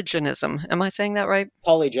right, polygenism. Am I saying that right?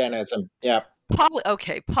 Polygenism, yeah.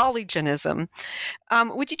 Polygenism.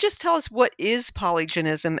 Would you just tell us what is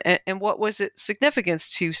polygenism and what was its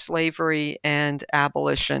significance to slavery and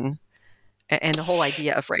abolition and the whole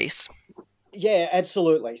idea of race? Yeah,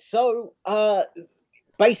 absolutely. So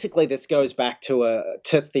basically this goes back to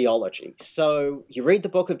theology. So you read the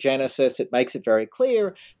book of Genesis, it makes it very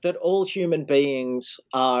clear that all human beings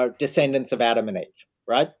are descendants of Adam and Eve.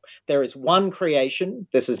 Right? There is one creation.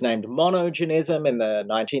 This is named monogenism in the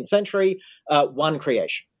 19th century, one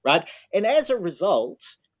creation, right? And as a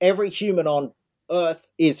result, every human on Earth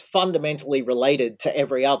is fundamentally related to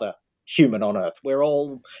every other human on Earth. We're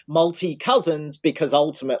all multi-cousins because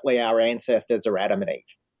ultimately our ancestors are Adam and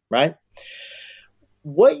Eve, right?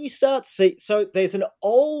 What you start see, so there's an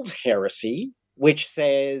old heresy which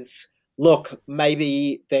says, look,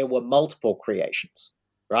 maybe there were multiple creations.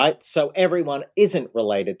 Right? So everyone isn't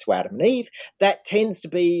related to Adam and Eve. That tends to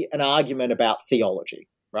be an argument about theology,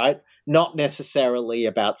 right? Not necessarily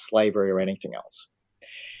about slavery or anything else.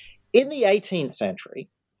 In the 18th century,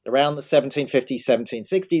 around the 1750s,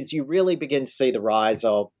 1760s, you really begin to see the rise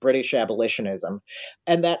of British abolitionism.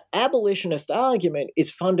 And that abolitionist argument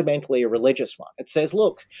is fundamentally a religious one. It says,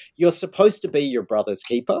 look, you're supposed to be your brother's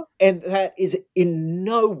keeper, and that is in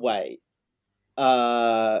no way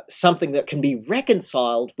something that can be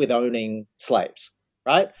reconciled with owning slaves,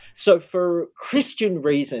 right? So for Christian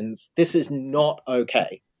reasons, this is not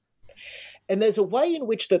okay. And there's a way in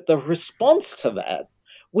which that the response to that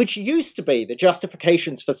which used to be, the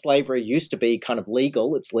justifications for slavery used to be kind of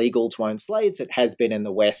legal. It's legal to own slaves. It has been in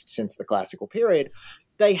the West since the classical period.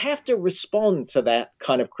 They have to respond to that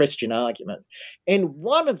kind of Christian argument. And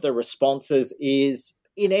one of the responses is,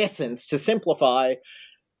 in essence, to simplify,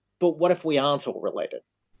 but what if we aren't all related?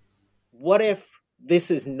 What if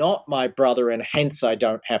this is not my brother and hence I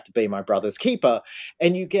don't have to be my brother's keeper?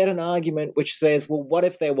 And you get an argument which says, well, what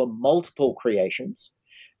if there were multiple creations?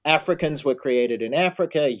 Africans were created in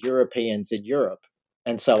Africa, Europeans in Europe,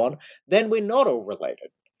 and so on. Then we're not all related.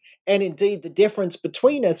 And indeed, the difference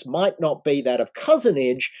between us might not be that of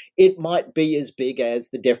cousinage. It might be as big as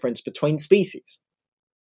the difference between species.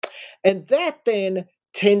 And that then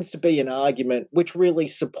tends to be an argument which really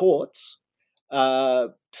supports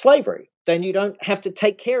slavery. Then you don't have to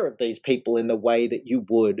take care of these people in the way that you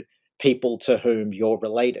would people to whom you're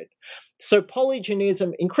related. So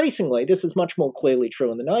polygenism, increasingly, this is much more clearly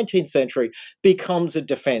true in the 19th century, becomes a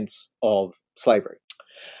defense of slavery.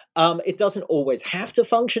 It doesn't always have to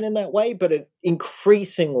function in that way, but it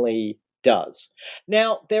increasingly does.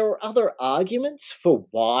 Now, there are other arguments for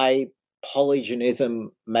why polygenism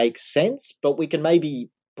makes sense, but we can maybe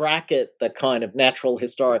bracket the kind of natural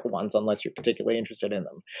historical ones unless you're particularly interested in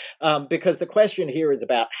them. Because the question here is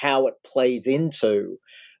about how it plays into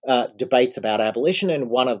debates about abolition, and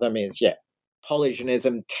one of them is,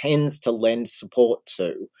 polygenism tends to lend support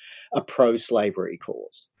to a pro-slavery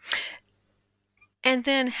cause. And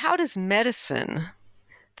then how does medicine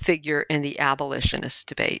figure in the abolitionist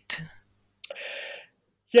debate?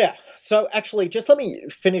 Yeah, so actually, just let me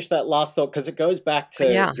finish that last thought because it goes back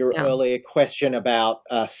to your earlier question about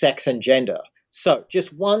sex and gender. So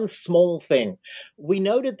just one small thing. We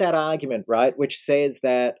noted that argument, right, which says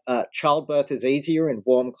that childbirth is easier in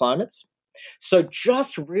warm climates. So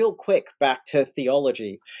just real quick back to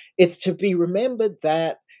theology, it's to be remembered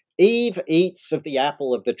that Eve eats the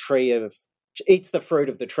fruit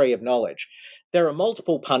of the tree of knowledge. There are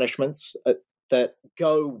multiple punishments that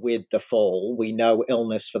go with the fall. We know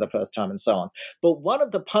illness for the first time and so on. But one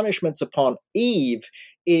of the punishments upon Eve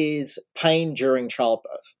is pain during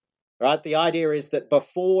childbirth. Right? The idea is that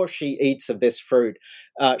before she eats of this fruit,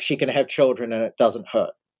 she can have children and it doesn't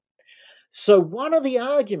hurt. So one of the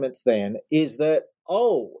arguments then is that,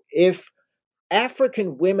 if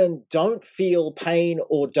African women don't feel pain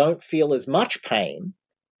or don't feel as much pain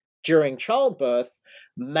during childbirth,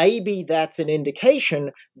 maybe that's an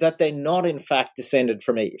indication that they're not in fact descended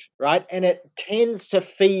from Eve, right? And it tends to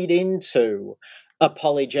feed into a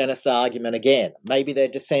polygenist argument again. Maybe they're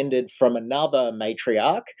descended from another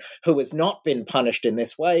matriarch who has not been punished in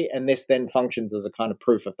this way, and this then functions as a kind of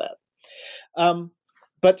proof of that.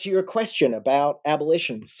 But to your question about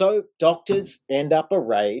abolition, so doctors end up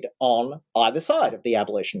arrayed on either side of the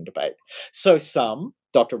abolition debate. So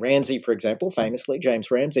Dr. Ramsay, for example, famously,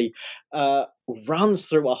 James Ramsay, runs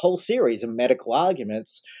through a whole series of medical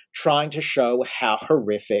arguments trying to show how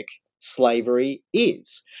horrific slavery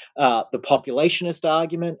is. The populationist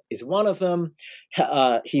argument is one of them.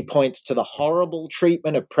 He points to the horrible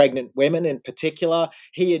treatment of pregnant women in particular.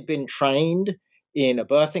 He had been trained in a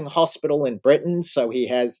birthing hospital in Britain, so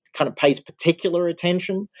he pays particular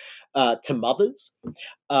attention to mothers.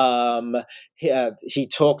 He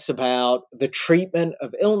talks about the treatment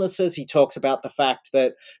of illnesses. He talks about the fact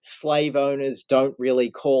that slave owners don't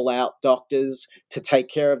really call out doctors to take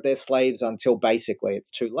care of their slaves until basically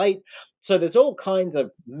it's too late. So there's all kinds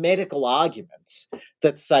of medical arguments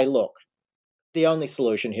that say, look, the only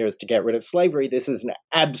solution here is to get rid of slavery. This is an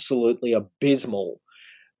absolutely abysmal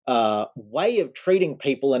way of treating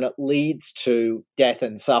people, and it leads to death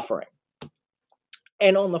and suffering.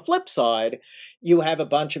 And on the flip side, you have a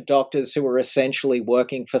bunch of doctors who are essentially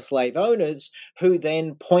working for slave owners who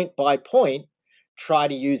then point by point try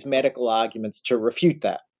to use medical arguments to refute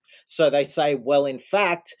that. So they say, well, in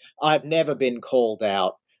fact, I've never been called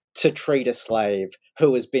out to treat a slave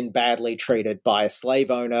who has been badly treated by a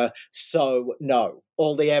slave owner. So no,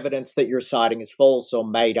 all the evidence that you're citing is false or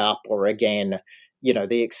made up or, again,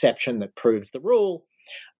 the exception that proves the rule.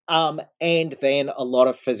 And then a lot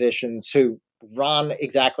of physicians who run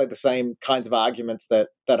exactly the same kinds of arguments that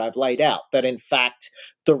I've laid out, that in fact,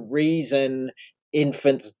 the reason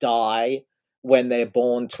infants die when they're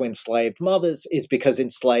born to enslaved mothers is because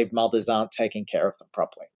enslaved mothers aren't taking care of them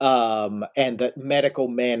properly. And that medical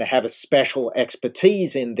men have a special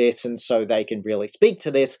expertise in this, and so they can really speak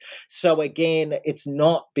to this. So again, it's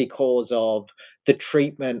not because of the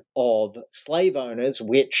treatment of slave owners,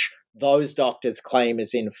 which those doctors claim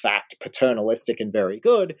is in fact paternalistic and very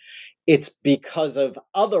good. It's because of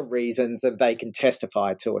other reasons, and they can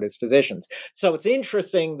testify to it as physicians. So it's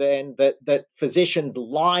interesting then that physicians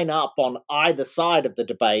line up on either side of the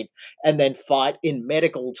debate and then fight in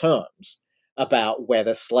medical terms about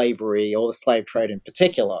whether slavery, or the slave trade in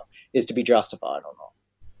particular, is to be justified or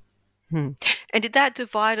not. And did that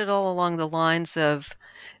divide it all along the lines of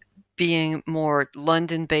being more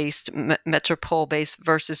London-based, metropole-based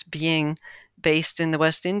versus being based in the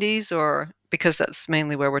West Indies, or because that's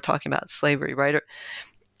mainly where we're talking about slavery, right?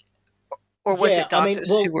 Or was it doctors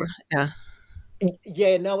who were?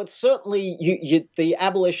 Yeah, no, it's certainly the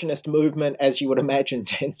abolitionist movement, as you would imagine,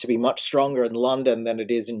 tends to be much stronger in London than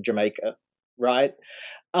it is in Jamaica, right?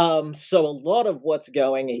 So a lot of what's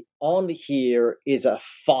going on here is a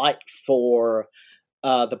fight for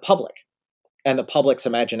the public and the public's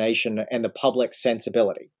imagination and the public's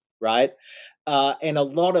sensibility, right? And a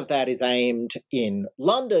lot of that is aimed in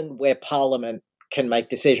London, where Parliament can make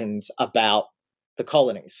decisions about the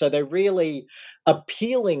colonies. So they're really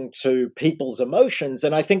appealing to people's emotions.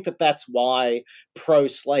 And I think that that's why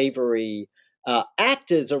pro-slavery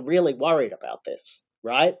actors are really worried about this,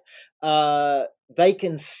 right? They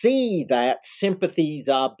can see that sympathies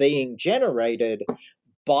are being generated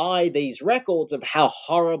by these records of how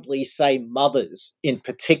horribly, say, mothers in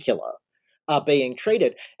particular are being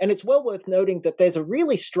treated. And it's well worth noting that there's a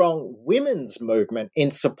really strong women's movement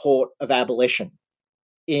in support of abolition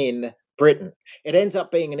in Britain. It ends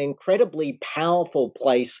up being an incredibly powerful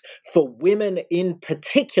place for women in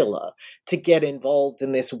particular to get involved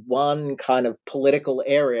in this one kind of political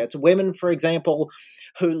area. It's women, for example,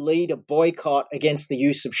 who lead a boycott against the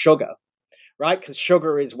use of sugar, right? Because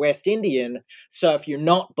sugar is West Indian. So if you're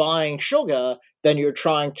not buying sugar, then you're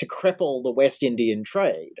trying to cripple the West Indian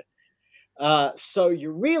trade. So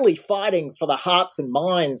you're really fighting for the hearts and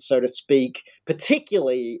minds, so to speak,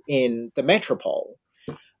 particularly in the metropole,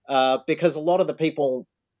 because a lot of the people,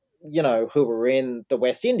 who are in the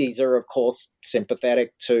West Indies are, of course,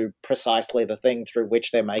 sympathetic to precisely the thing through which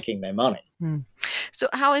they're making their money. So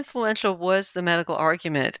how influential was the medical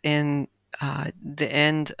argument in the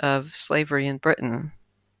end of slavery in Britain,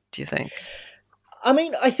 do you think? I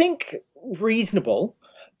mean, I think reasonable.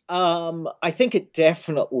 I think it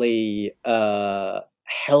definitely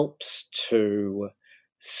helps to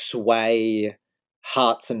sway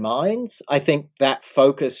hearts and minds. I think that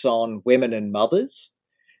focus on women and mothers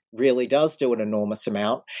really does do an enormous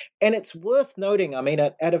amount. And it's worth noting, I mean,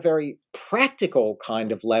 at a very practical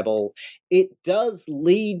kind of level, it does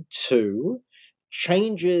lead to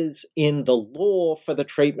changes in the law for the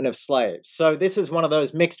treatment of slaves. So this is one of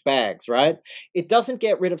those mixed bags, right? It doesn't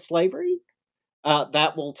get rid of slavery.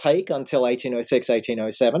 That will take until 1806,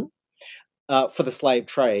 1807 for the slave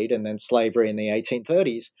trade, and then slavery in the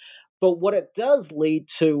 1830s. But what it does lead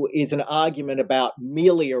to is an argument about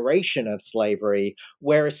melioration of slavery,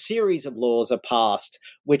 where a series of laws are passed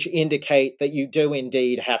which indicate that you do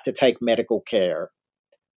indeed have to take medical care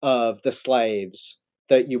of the slaves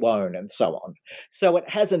that you own and so on. So it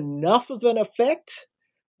has enough of an effect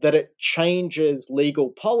that it changes legal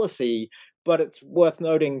policy, but it's worth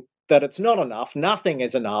noting that it's not enough. Nothing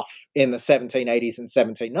is enough in the 1780s and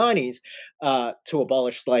 1790s to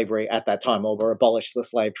abolish slavery at that time, or abolish the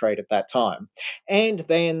slave trade at that time. And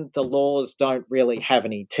then the laws don't really have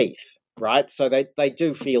any teeth, right? So they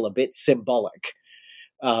do feel a bit symbolic,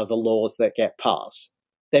 the laws that get passed.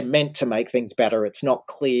 They're meant to make things better. It's not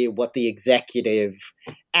clear what the executive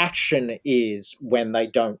action is when they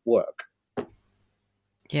don't work.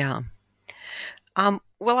 Yeah.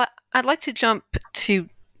 Well, I'd like to jump to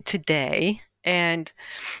today and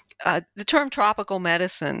the term tropical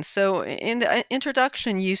medicine. So in the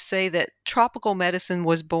introduction, you say that tropical medicine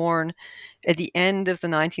was born at the end of the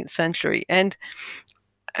 19th century. And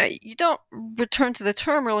you don't return to the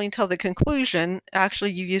term really until the conclusion.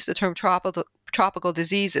 Actually, you use the term tropical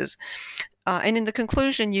diseases. And in the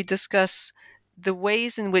conclusion, you discuss the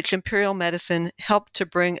ways in which imperial medicine helped to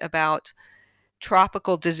bring about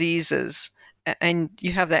tropical diseases. And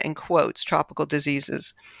you have that in quotes, tropical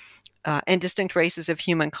diseases, and distinct races of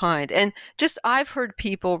humankind. And just I've heard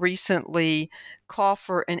people recently call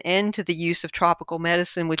for an end to the use of tropical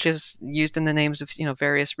medicine, which is used in the names of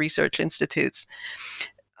various research institutes,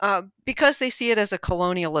 because they see it as a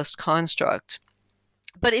colonialist construct.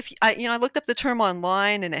 But if I looked up the term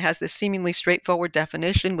online, and it has this seemingly straightforward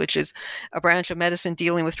definition, which is a branch of medicine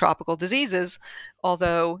dealing with tropical diseases.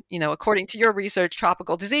 Although, according to your research,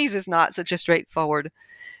 tropical disease is not such a straightforward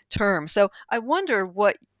term. So I wonder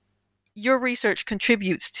what your research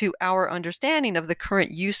contributes to our understanding of the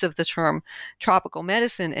current use of the term tropical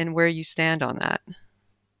medicine, and where you stand on that.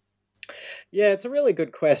 Yeah, it's a really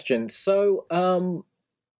good question. So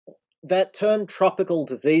that term tropical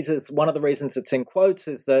diseases, one of the reasons it's in quotes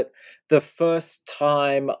is that the first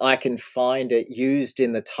time I can find it used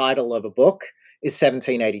in the title of a book is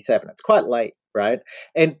 1787. It's quite late, right?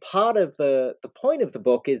 And part of the point of the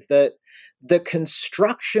book is that the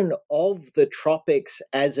construction of the tropics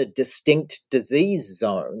as a distinct disease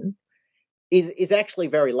zone is actually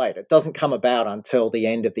very late. It doesn't come about until the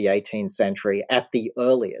end of the 18th century at the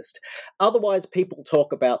earliest. Otherwise, people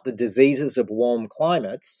talk about the diseases of warm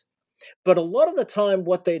climates, but a lot of the time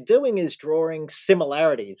what they're doing is drawing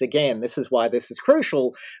similarities. Again, this is why this is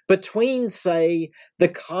crucial, between, say, the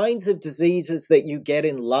kinds of diseases that you get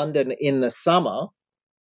in London in the summer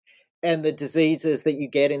and the diseases that you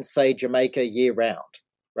get in, say, Jamaica year-round.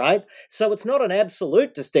 Right? So it's not an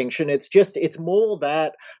absolute distinction. It's more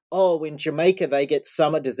that, in Jamaica, they get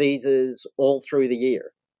summer diseases all through the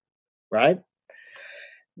year. Right?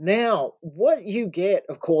 Now, what you get,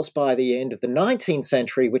 of course, by the end of the 19th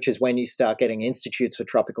century, which is when you start getting institutes for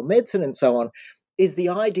tropical medicine and so on, is the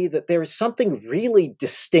idea that there is something really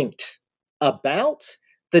distinct about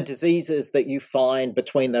the diseases that you find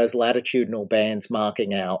between those latitudinal bands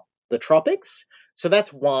marking out the tropics. So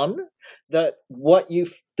that's one, that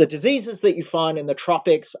the diseases that you find in the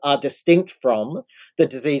tropics are distinct from the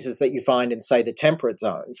diseases that you find in, say, the temperate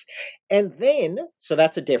zones. And then, so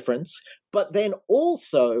that's a difference, but then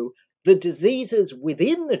also the diseases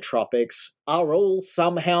within the tropics are all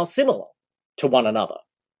somehow similar to one another,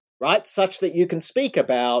 right? Such that you can speak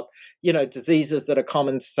about, diseases that are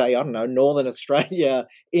common to, say, I don't know, Northern Australia,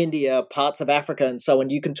 India, parts of Africa, and so on.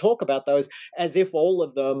 You can talk about those as if all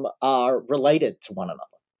of them are related to one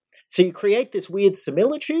another. So you create this weird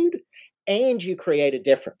similitude and you create a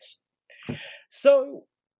difference. So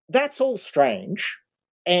that's all strange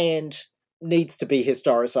and needs to be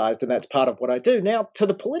historicized, and that's part of what I do. Now, to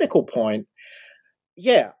the political point,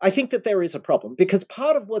 yeah, I think that there is a problem, because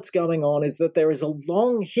part of what's going on is that there is a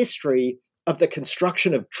long history of the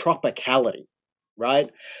construction of tropicality, right?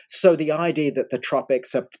 So the idea that the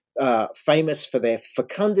tropics are famous for their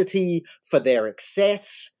fecundity, for their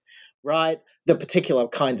excess, right? The particular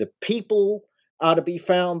kinds of people are to be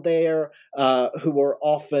found there, who are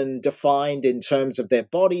often defined in terms of their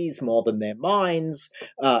bodies more than their minds.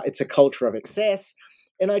 It's a culture of excess.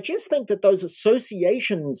 And I just think that those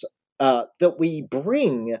associations that we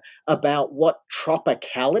bring about what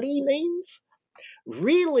tropicality means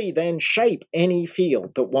really then shape any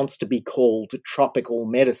field that wants to be called tropical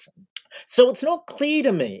medicine. So it's not clear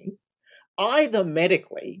to me, either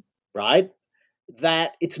medically, right,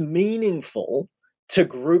 that it's meaningful to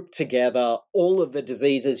group together all of the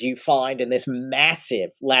diseases you find in this massive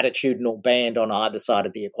latitudinal band on either side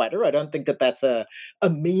of the equator. I don't think that that's a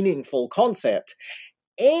meaningful concept.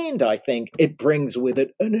 And I think it brings with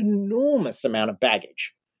it an enormous amount of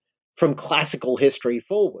baggage from classical history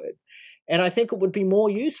forward. And I think it would be more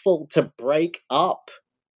useful to break up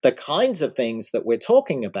the kinds of things that we're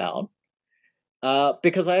talking about,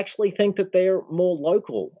 because I actually think that they're more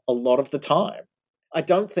local a lot of the time. I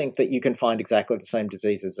don't think that you can find exactly the same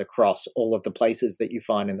diseases across all of the places that you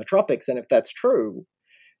find in the tropics. And if that's true,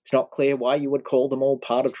 it's not clear why you would call them all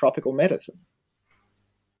part of tropical medicine.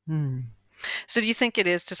 So do you think it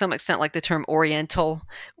is, to some extent, like the term Oriental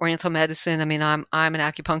medicine? I mean, I'm an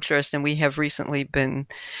acupuncturist, and we have recently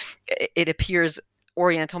it appears,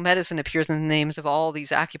 Oriental medicine appears in the names of all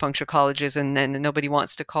these acupuncture colleges, and nobody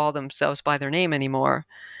wants to call themselves by their name anymore,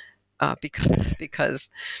 because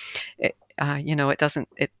it doesn't,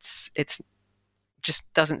 it's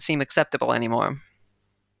just doesn't seem acceptable anymore.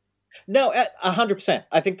 No, 100%.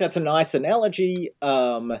 I think that's a nice analogy.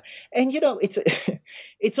 And,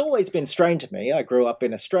 it's always been strange to me. I grew up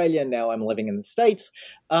in Australia. Now I'm living in the States.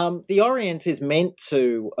 The Orient is meant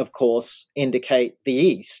to, of course, indicate the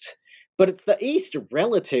East, but it's the East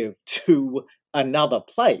relative to another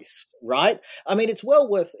place, right? I mean, it's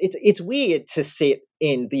weird to sit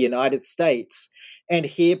in the United States and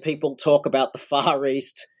hear people talk about the Far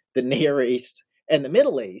East, the Near East, and the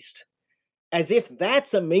Middle East, as if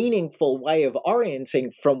that's a meaningful way of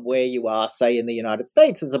orienting from where you are, say, in the United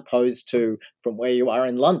States, as opposed to from where you are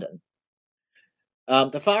in London.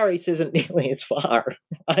 The Far East isn't nearly as far,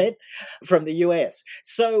 right, from the US.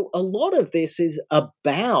 So a lot of this is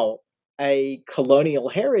about a colonial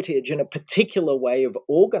heritage and a particular way of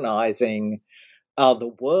organizing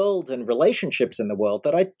the world and relationships in the world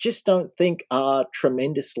that I just don't think are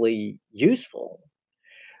tremendously useful.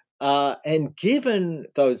 And given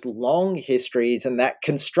those long histories and that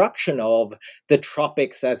construction of the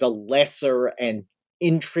tropics as a lesser and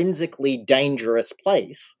intrinsically dangerous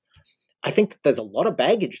place, I think that there's a lot of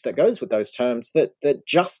baggage that goes with those terms that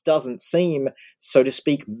just doesn't seem, so to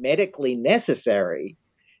speak, medically necessary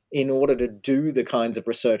in order to do the kinds of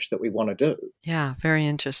research that we want to do. Yeah, very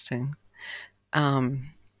interesting.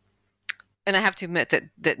 And I have to admit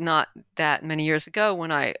that not that many years ago,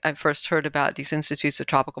 when I first heard about these institutes of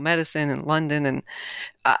tropical medicine in London, and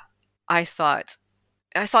I thought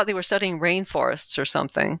they were studying rainforests or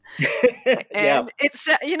something. And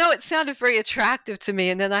it sounded very attractive to me,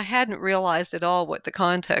 and then I hadn't realized at all what the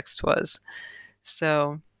context was.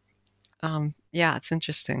 So, it's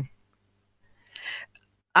interesting.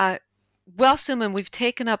 Well, Suman, we've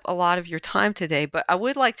taken up a lot of your time today, but I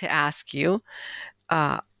would like to ask you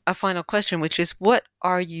a final question, which is, what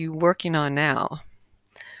are you working on now?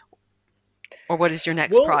 Or what is your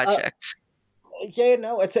next project?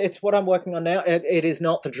 It's what I'm working on now. It is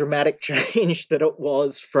not the dramatic change that it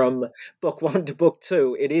was from book 1 to book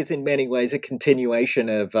 2. It is in many ways a continuation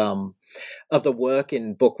of the work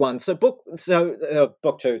in book 1. Book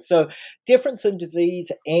 2. So Difference in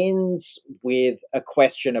Disease ends with a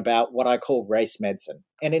question about what I call race medicine.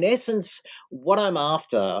 And in essence, what I'm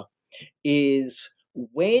after is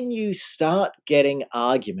when you start getting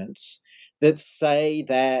arguments that say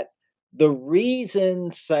that the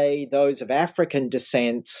reason, say, those of African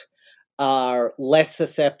descent are less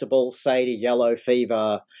susceptible, say, to yellow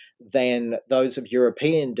fever than those of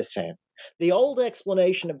European descent, the old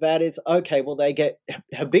explanation of that is, okay, well, they get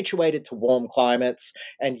habituated to warm climates,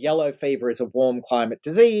 and yellow fever is a warm climate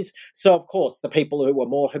disease. So, of course, the people who are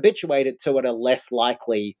more habituated to it are less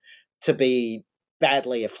likely to be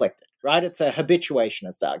badly afflicted, right? It's a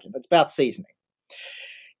habituationist argument. It's about seasoning.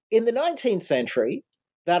 In the 19th century,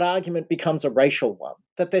 that argument becomes a racial one,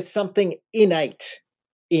 that there's something innate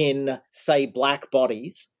in, say, black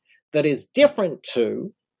bodies that is different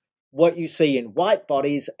to what you see in white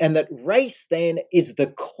bodies, and that race then is the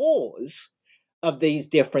cause of these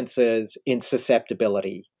differences in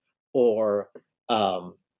susceptibility or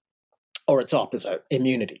its opposite,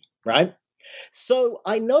 immunity, right? So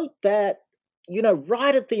I note that,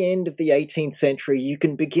 right at the end of the 18th century, you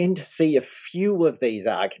can begin to see a few of these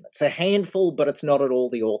arguments, a handful, but it's not at all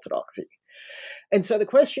the orthodoxy. And so the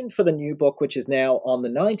question for the new book, which is now on the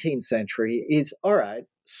 19th century, is, all right,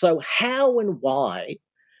 so how and why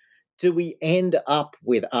do we end up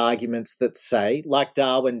with arguments that say, like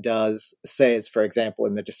Darwin says, for example,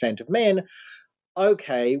 in The Descent of Men,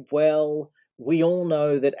 okay, well, we all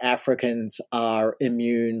know that Africans are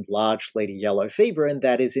immune largely to yellow fever, and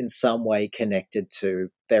that is in some way connected to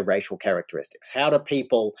their racial characteristics. How do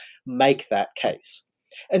people make that case?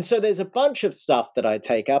 And so there's a bunch of stuff that I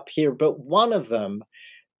take up here, but one of them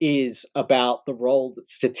is about the role that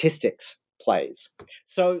statistics plays.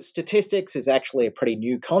 So statistics is actually a pretty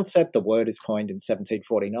new concept. The word is coined in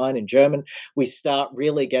 1749 in German. We start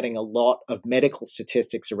really getting a lot of medical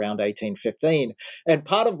statistics around 1815. And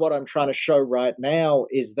part of what I'm trying to show right now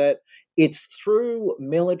is that it's through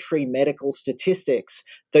military medical statistics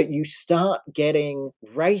that you start getting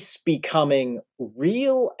race becoming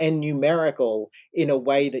real and numerical in a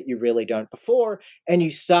way that you really don't before. And you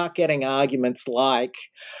start getting arguments like,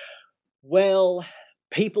 well,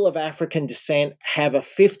 people of African descent have a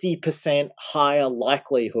 50% higher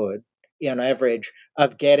likelihood, on average,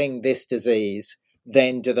 of getting this disease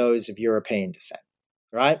than do those of European descent,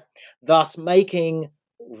 right? Thus making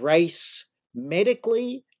race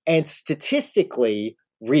medically and statistically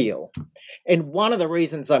real. And one of the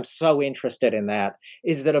reasons I'm so interested in that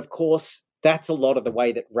is that, of course, that's a lot of the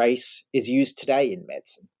way that race is used today in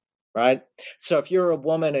medicine, right? So if you're a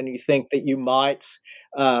woman and you think that you might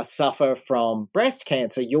suffer from breast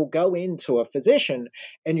cancer, you'll go into a physician,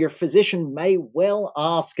 and your physician may well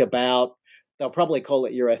ask about, they'll probably call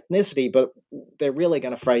it your ethnicity, but they're really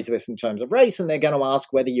going to phrase this in terms of race, and they're going to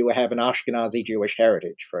ask whether you have an Ashkenazi Jewish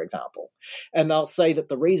heritage, for example. And they'll say that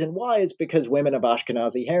the reason why is because women of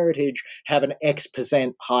Ashkenazi heritage have an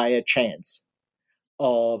X% higher chance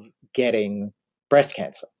of getting breast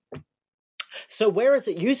cancer. So whereas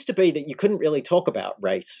it used to be that you couldn't really talk about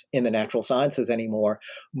race in the natural sciences anymore,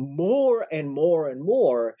 more and more and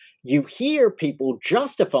more, you hear people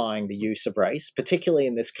justifying the use of race, particularly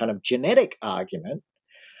in this kind of genetic argument.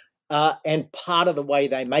 And part of the way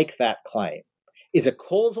they make that claim is a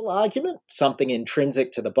causal argument, something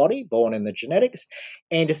intrinsic to the body, born in the genetics,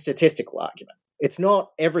 and a statistical argument. It's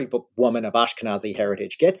not every woman of Ashkenazi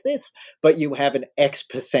heritage gets this, but you have an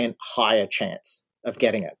X% higher chance of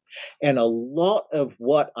getting it. And a lot of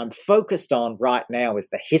what I'm focused on right now is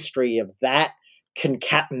the history of that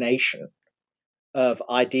concatenation of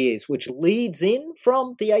ideas, which leads in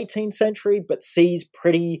from the 18th century, but sees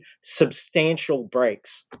pretty substantial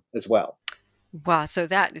breaks as well. Wow, so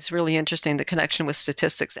that is really interesting, the connection with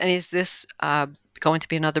statistics. And is this going to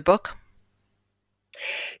be another book?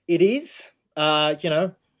 It is.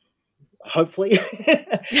 hopefully.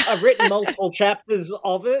 I've written multiple chapters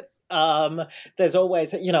of it. There's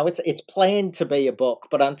always, it's planned to be a book,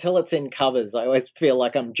 but until it's in covers, I always feel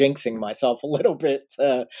like I'm jinxing myself a little bit.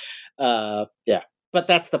 Yeah, but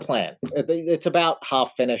that's the plan. It's about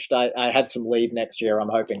half finished. I have some leave next year. I'm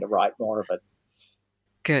hoping to write more of it.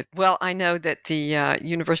 Good. Well, I know that the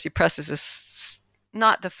University Press is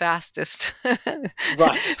not the fastest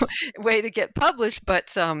way to get published,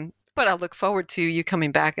 but I look forward to you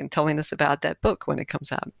coming back and telling us about that book when it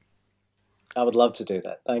comes out. I would love to do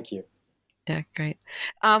that. Thank you. Yeah, great.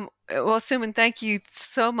 Well, Suman, thank you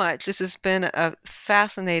so much. This has been a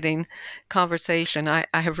fascinating conversation. I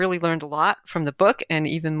have really learned a lot from the book and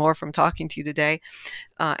even more from talking to you today.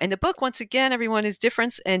 And the book, once again, everyone, is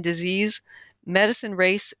Difference and Disease, Medicine,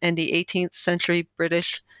 Race, and the 18th Century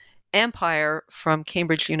British Empire from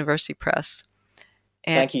Cambridge University Press.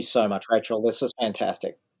 Thank you so much, Rachel. This was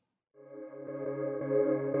fantastic.